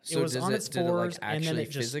like that. So it was on its did it fours, like and then actually it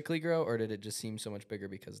just. physically grow, or did it just seem so much bigger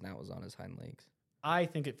because now it was on his hind legs? I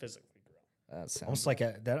think it physically grew. That sounds Almost like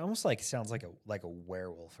that almost like sounds like a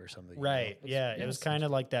werewolf or something. you know? Right. Yeah. yeah, it was it kind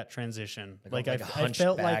of like that transition. Like a I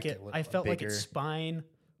felt like hunchback, it. a I felt like bigger- its spine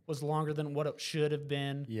was longer than what it should have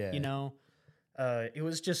been. Yeah. You know, it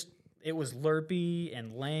was lerpy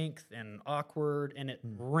and length and awkward, and it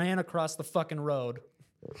ran across the fucking road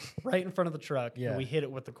right in front of the truck. Yeah. And we hit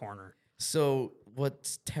it with the corner. So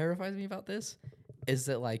what terrifies me about this is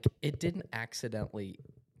that like it didn't accidentally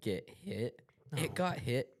get hit. No. It got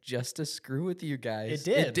hit just to screw with you guys. It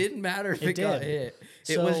did. It didn't matter if It it got did. hit.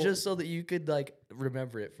 It was So- just so that you could like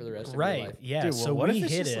remember it for the rest of your Right. life. Yeah. Dude, so what we if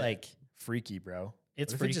it's hit just it. like freaky, bro?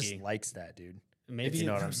 It's what if it freaky. just likes that, dude? Maybe you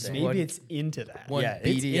know what I'm saying. Maybe it's into that. One Yeah,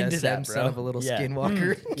 it's into BDSM that, son bro. of a little Yeah.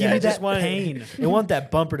 skinwalker. Give me I just that want pain. They want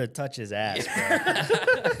that bumper to touch his ass,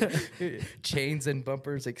 bro. Chains and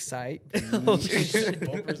bumpers excite.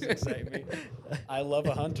 Bumpers excite me. I love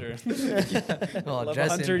a hunter. All love a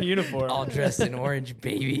dressed hunter in uniform. all dressed in orange,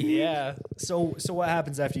 baby. Yeah. So what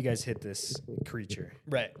happens after you guys hit this creature?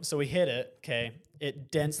 Right. So we hit it. Okay.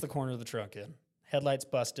 It dents the corner of the truck in. Headlights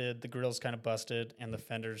busted. The grill's kind of busted, and the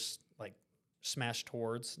fenders like smashed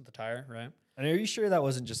towards the tire. Right. And are you sure that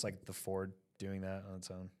wasn't just like the Ford doing that on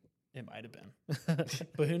its own? It might have been,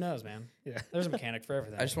 but who knows, man? Yeah. There's a mechanic for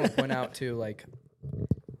everything. I just want to point out too, like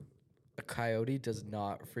a coyote does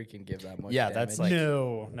not freaking give that much. Yeah, that's damage.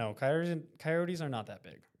 like- no. Coyotes are not that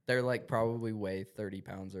big. They're like probably weigh 30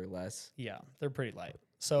 pounds or less. Yeah, they're pretty light.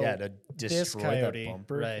 So Yeah, to this destroy coyote, that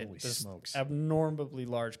bumper. right? Holy This smokes. abnormally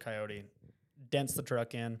large coyote dents the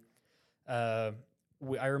truck in. I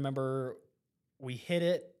remember we hit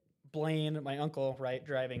it. Blaine, my uncle, right,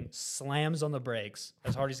 driving, slams on the brakes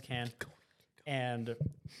as hard as he can, and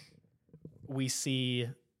we see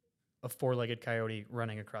a four-legged coyote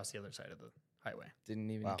running across the other side of the highway. Didn't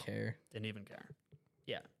even Wow. care. Didn't even care.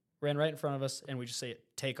 Yeah, ran right in front of us, and we just see it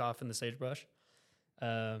take off in the sagebrush.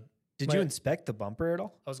 Did my- you inspect the bumper at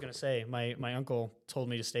all? I was gonna say my uncle told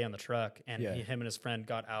me to stay on the truck, and Yeah. him and his friend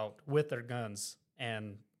got out with their guns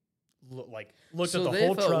and looked So at the they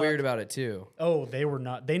whole felt truck. weird about it too. Oh, they were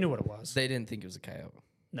not. They knew what it was. They didn't think it was a coyote.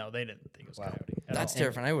 No, they didn't think it was Wow. coyote. at That's all.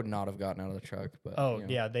 terrifying. I would not have gotten out of the truck. But Oh you know,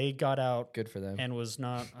 yeah, they got out good for them. and was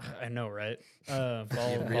not. I know, right? Real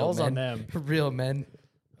Balls on men. them. Real men.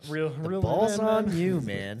 Real Balls men, on man. you,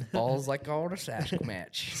 man. Balls like all the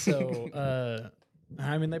Sasquatch. So,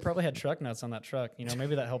 I mean, they probably had truck nuts on that truck. You know,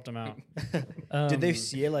 maybe that helped them out. Did they Um,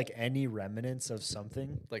 see like any remnants of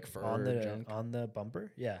something like fur on or the junk. on the bumper?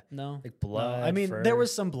 Yeah, No, like no. blood. I mean, fur. there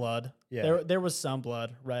was some blood. Yeah. There was some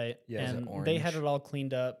blood, right? Yeah. Was it And they had orange? it all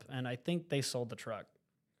cleaned up, and I think they sold the truck.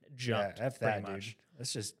 Junked, yeah, F pretty that, dude. much.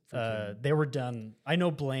 That's just freaking, They were done. I know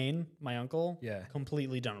Blaine, my uncle, yeah,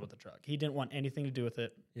 completely done with the truck. He didn't want anything to do with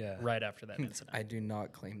it yeah. right after that incident. I do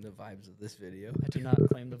not claim the vibes of this video. I do not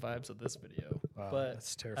claim the vibes of this video, Wow, but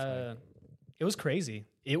that's terrifying. It was crazy.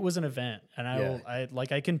 It was an event, and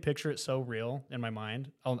I can picture it so real in my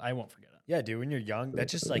mind. I won't forget it. Yeah, dude, when you're young, that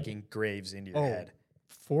just like engraves into your head.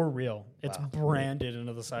 For real. It's Wow. branded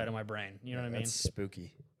into the side of my brain. You know what I mean? That's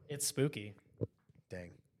spooky. It's spooky.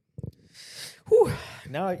 Dang. Whew.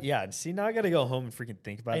 Now, yeah. See, now I got to go home and freaking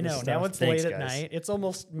think about I this know. stuff. Now it's Thanks, late at guys. night. It's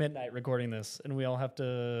almost midnight recording this, and we all have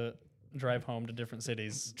to drive home to different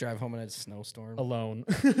cities Drive home in a snowstorm. alone.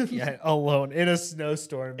 Yeah, alone in a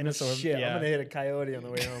snowstorm. In a storm, Shit, yeah. I'm gonna hit a coyote on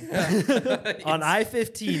the way home. On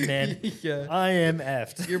I-15, man. Yeah. I am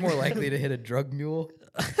effed. You're more likely to hit a drug mule.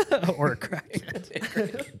 Or a crack.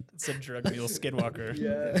 It's a drug mule skinwalker.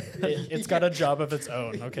 Yeah. It's got a job of its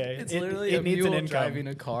own, okay? It's it, literally it a needs mule an income. driving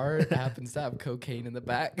a car that happens to have cocaine in the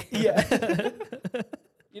back. Yeah.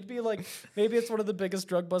 You'd be like, maybe it's one of the biggest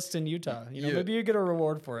drug busts in Utah. You know, Yeah. maybe you get a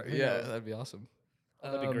reward for it. Who Yeah, knows? that'd be awesome.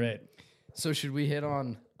 That'd be great. So should we hit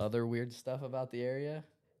on other weird stuff about the area?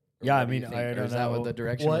 Or Yeah, what I do you mean, think? I Or don't is that know. what the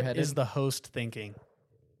direction we're What headed? is the host thinking?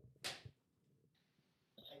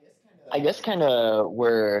 I guess kind of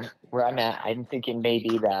where I'm at. I'm thinking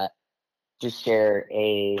maybe that just share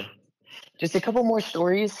just a couple more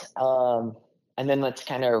stories, and then let's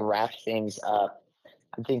kind of wrap things up.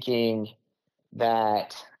 I'm thinking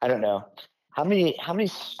that I don't know how many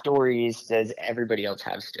stories does everybody else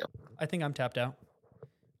have still? I think I'm tapped out.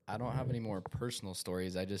 I don't have any more personal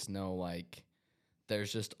stories. I just know like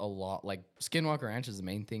there's just a lot. Like Skinwalker Ranch is the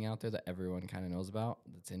main thing out there that everyone kind of knows about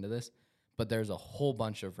that's into this. But there's a whole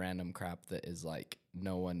bunch of random crap that is like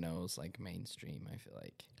no one knows, like mainstream. I feel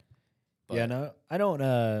like. But Yeah, no, I don't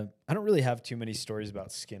really have too many stories about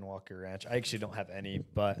Skinwalker Ranch. I actually don't have any,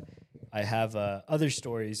 but I have other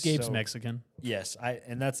stories. Gabe's So- Mexican. Yes,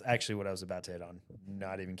 and that's actually what I was about to hit on.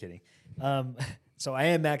 Not even kidding. So I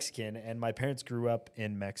am Mexican, and my parents grew up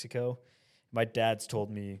in Mexico. My dad's told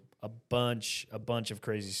me a bunch of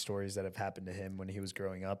crazy stories that have happened to him when he was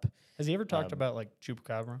growing up. Has he ever talked about like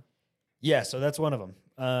chupacabra? Yeah, so that's one of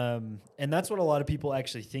them. And that's what a lot of people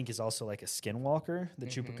actually think is also like a skinwalker, the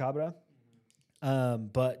chupacabra.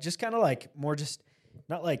 But just kind of like more just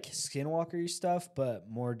not like skinwalker stuff, but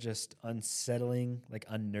more just unsettling, like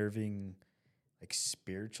unnerving, like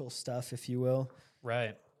spiritual stuff, if you will.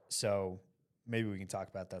 Right. So maybe we can talk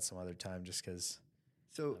about that some other time just because.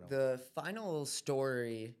 So the final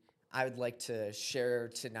story I would like to share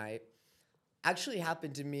tonight actually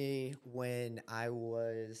happened to me when I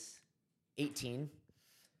was 18.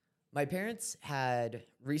 My parents had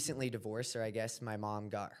recently divorced, or I guess my mom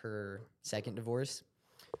got her second divorce.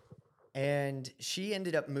 And she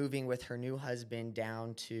ended up moving with her new husband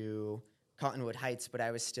down to Cottonwood Heights, but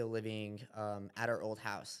I was still living at our old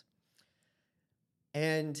house.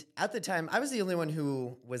 And at the time, I was the only one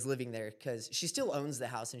who was living there because she still owns the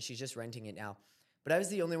house and she's just renting it now. But I was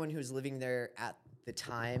the only one who was living there at the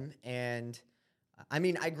time. And I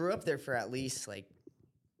mean, I grew up there for at least like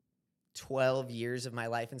 12 years of my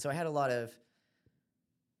life. And so I had a lot of,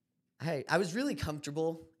 I was really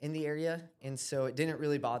comfortable in the area. And so it didn't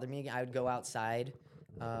really bother me. I would go outside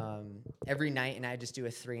every night and I'd just do a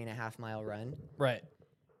 3.5 mile run. Right.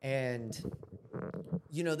 And,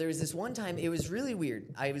 you know, there was this one time, it was really weird.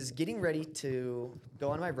 I was getting ready to go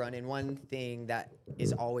on my run, and one thing that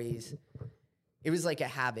is always, it was like a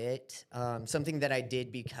habit, something that I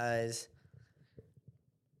did because,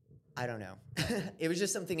 I don't know. It was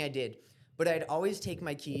just something I did. But I'd always take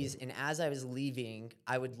my keys, and as I was leaving,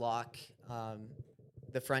 I would lock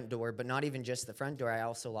the front door, but not even just the front door. I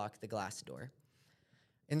also locked the glass door.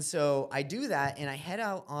 And so I do that, and I head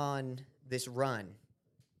out on this run.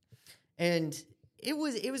 And it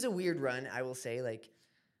was a weird run, I will say. Like,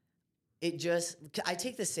 I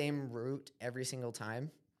take the same route every single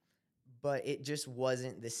time, but it just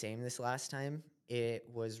wasn't the same this last time. It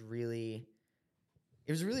was really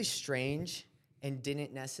strange and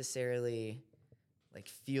didn't necessarily like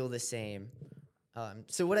feel the same.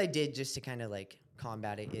 So what I did just to kind of like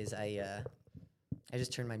combat it is I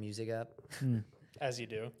just turned my music up. As you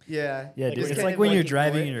do. Yeah. Yeah, Like, dude. was It's it like kind when of you're like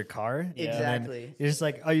driving ignore in your car. and then Exactly. You're just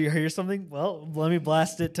like, oh, you hear something? Well, let me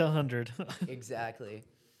blast it to 100. Exactly.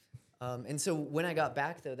 And so when I got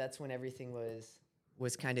back, though, that's when everything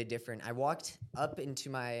was kind of different. I walked up into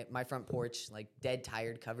my front porch, like dead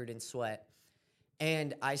tired, covered in sweat,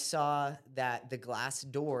 and I saw that the glass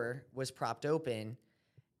door was propped open,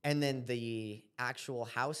 and then the actual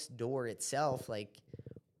house door itself, like,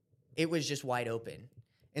 it was just wide open.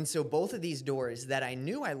 And so both of these doors that I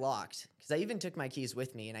knew I locked, because I even took my keys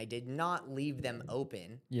with me, and I did not leave them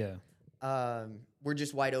open, Yeah. were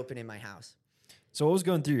just wide open in my house. So what was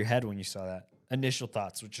going through your head when you saw that? Initial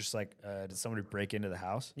thoughts, which just like, did somebody break into the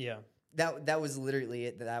house? Yeah. That was literally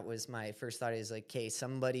it. That was my first thought. Is like, okay,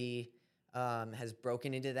 somebody has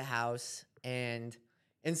broken into the house, and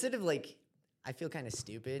instead of like, I feel kind of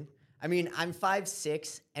stupid. I mean, I'm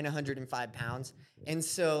 5'6" and 105 pounds, and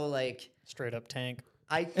so like Straight up tank.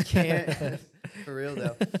 I can't for real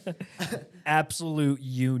though. Absolute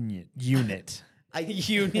unit. Union.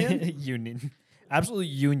 Absolute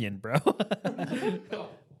union, bro.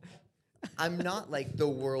 I'm not like the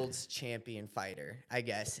world's champion fighter, I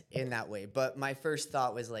guess, in that way. But my first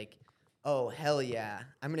thought was like, oh, hell yeah.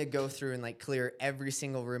 I'm going to go through and like clear every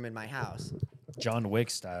single room in my house. John Wick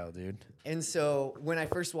style, dude. And so when I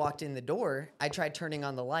first walked in the door, I tried turning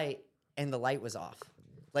on the light and the light was off.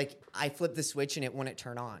 Like I flipped the switch and it wouldn't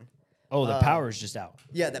turn on. Oh, the power's just out.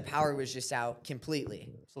 Yeah, the power was just out completely.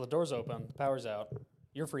 So the door's open, the power's out.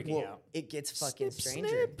 You're freaking Well, out. it gets fucking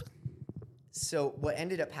stranger. So what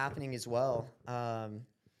ended up happening as well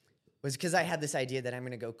was because I had this idea that I'm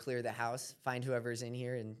going to go clear the house, find whoever's in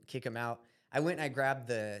here, and kick them out. I went and I grabbed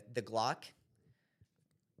the Glock,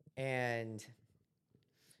 and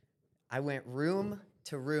I went room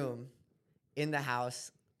to room in the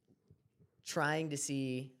house, trying to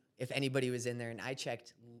see if anybody was in there. And I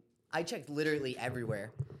checked literally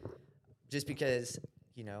everywhere, just because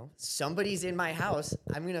somebody's in my house.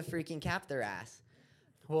 I'm gonna freaking cap their ass.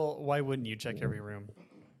 Well, why wouldn't you check every room?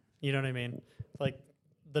 You know what I mean? Like,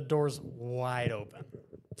 the door's wide open.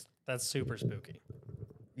 That's super spooky.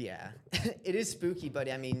 Yeah, it is spooky, but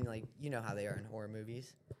I mean, like, you know how they are in horror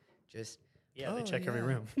movies. Just Yeah, they "Oh, check every yeah."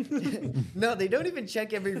 room. No, they don't even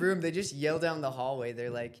check every room. They just yell down the hallway. They're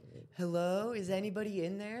like, "Hello, is anybody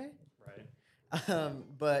in there?" Right.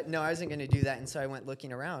 But no, I wasn't going to do that, and so I went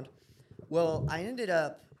looking around. Well, I ended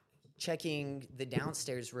up checking the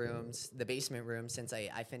downstairs rooms, the basement room, since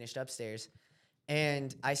I finished upstairs,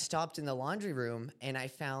 and I stopped in the laundry room, and I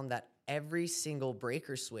found that every single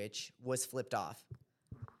breaker switch was flipped off.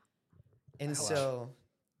 And so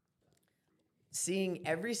seeing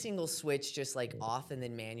every single switch just like off and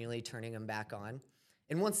then manually turning them back on.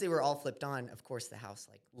 And once they were all flipped on, of course, the house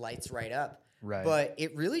like lights right up. Right. But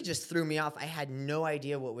it really just threw me off. I had no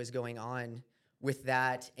idea what was going on with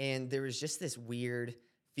that. And there was just this weird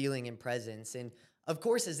feeling and presence. And of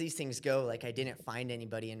course, as these things go, like I didn't find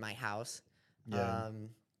anybody in my house. Yeah.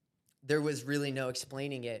 There was really no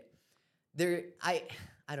explaining it. I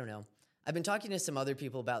don't know. I've been talking to some other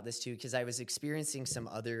people about this too, because I was experiencing some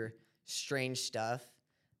other strange stuff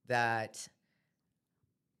that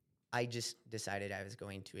I just decided I was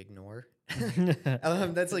going to ignore.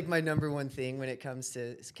 That's like my number one thing when it comes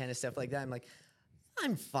to kind of stuff like that. I'm like,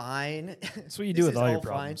 I'm fine. That's what you do This with is all your fine.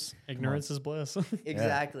 problems. Ignorance is bliss.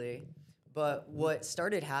 Exactly. But what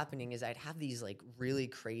started happening is I'd have these like really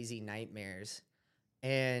crazy nightmares.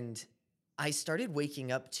 And I started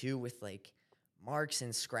waking up too with like marks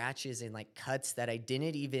and scratches and like cuts that I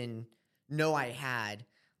didn't even know I had.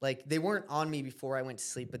 Like they weren't on me before I went to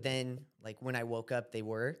sleep, but then like when I woke up, they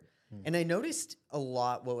were. And I noticed a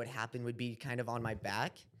lot what would happen would be kind of on my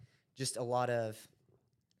back. Just a lot of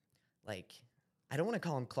like, I don't want to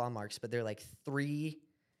call them claw marks, but they're like three,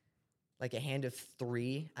 like a hand of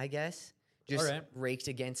three, I guess. Just All right. raked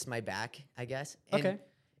against my back, I guess. And, Okay.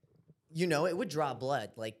 you know, it would draw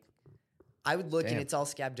blood. Like I would look and Damn. it's all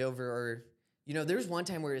scabbed over, or, you know, there was one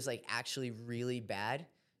time where it was like actually really bad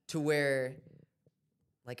to where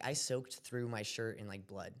like I soaked through my shirt in like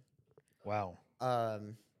blood. Wow.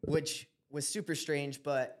 Which was super strange,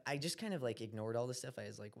 but I just kind of like ignored all the stuff. I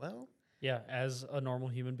was like, well, Yeah, as a normal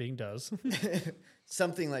human being does.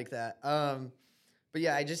 something like that. But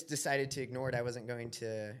yeah, I just decided to ignore it. I wasn't going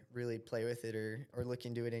to really play with it or look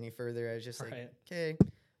into it any further. I was just like, Right. okay,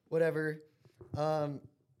 whatever.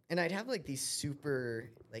 And I'd have like these super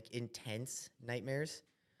like intense nightmares.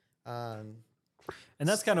 And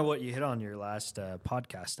that's kind of what you hit on your last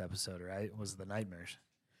podcast episode, right? Was the nightmares.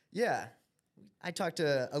 Yeah. I talked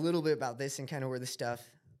a little bit about this and kind of where the stuff,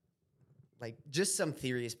 like just some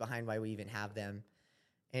theories behind why we even have them.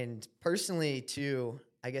 And personally, too,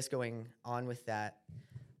 I guess going on with that,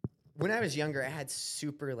 when I was younger, I had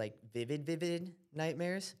super like vivid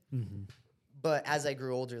nightmares. But as I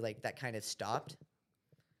grew older, like that kind of stopped.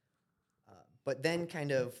 But then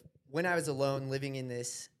kind of when I was alone living in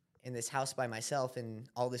this house by myself and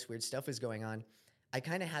all this weird stuff was going on, I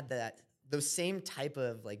kind of had those same type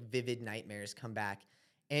of like vivid nightmares come back.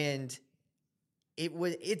 And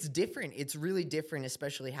it's different. It's really different,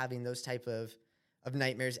 especially having those type of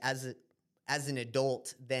nightmares as an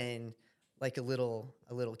adult than like a little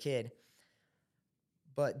kid.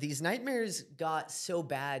 But these nightmares got so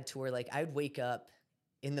bad to where like I'd wake up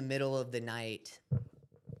in the middle of the night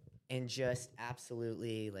and just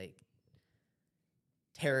absolutely like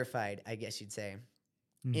terrified, I guess you'd say.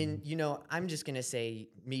 And I'm just gonna say,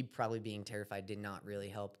 me probably being terrified did not really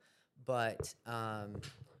help. But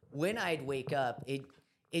when I'd wake up,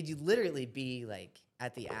 it'd literally be like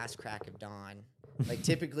at the ass crack of dawn, like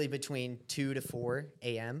typically between 2 to 4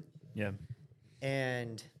 a.m. Yeah.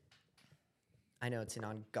 And I know it's an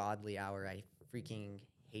ungodly hour. I freaking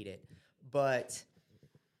hate it. But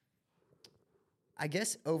I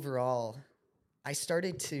guess overall, I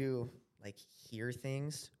started to like hear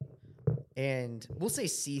things. And we'll say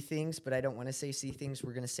see things, but I don't want to say see things.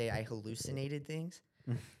 We're going to say I hallucinated things.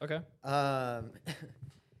 Okay. And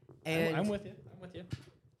I'm with you. I'm with you.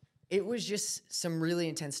 it was just some really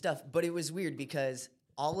intense stuff. But it was weird because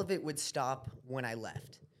all of it would stop when I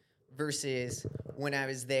left versus when I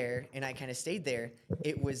was there and I kind of stayed there.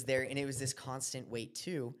 It was there and it was this constant wait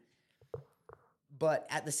too. But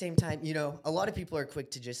at the same time, a lot of people are quick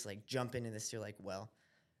to just like jump into this. They're like, well,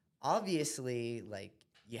 obviously, like,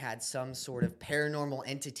 you had some sort of paranormal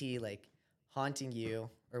entity like haunting you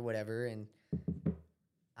or whatever, and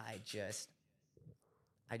I just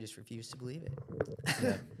refuse to believe it.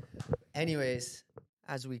 Anyways,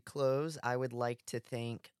 as we close, I would like to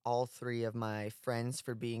thank all 3 of my friends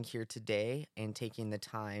for being here today and taking the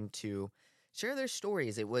time to share their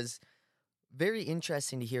stories. It was very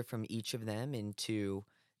interesting to hear from each of them and to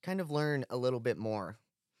kind of learn a little bit more.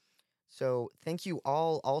 So thank you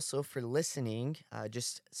all also for listening.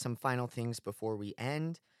 Just some final things before we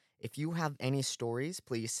end. If you have any stories,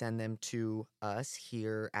 please send them to us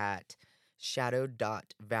here at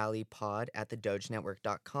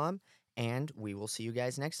shadow.valleypod@thedogenetwork.com, and we will see you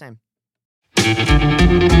guys next time.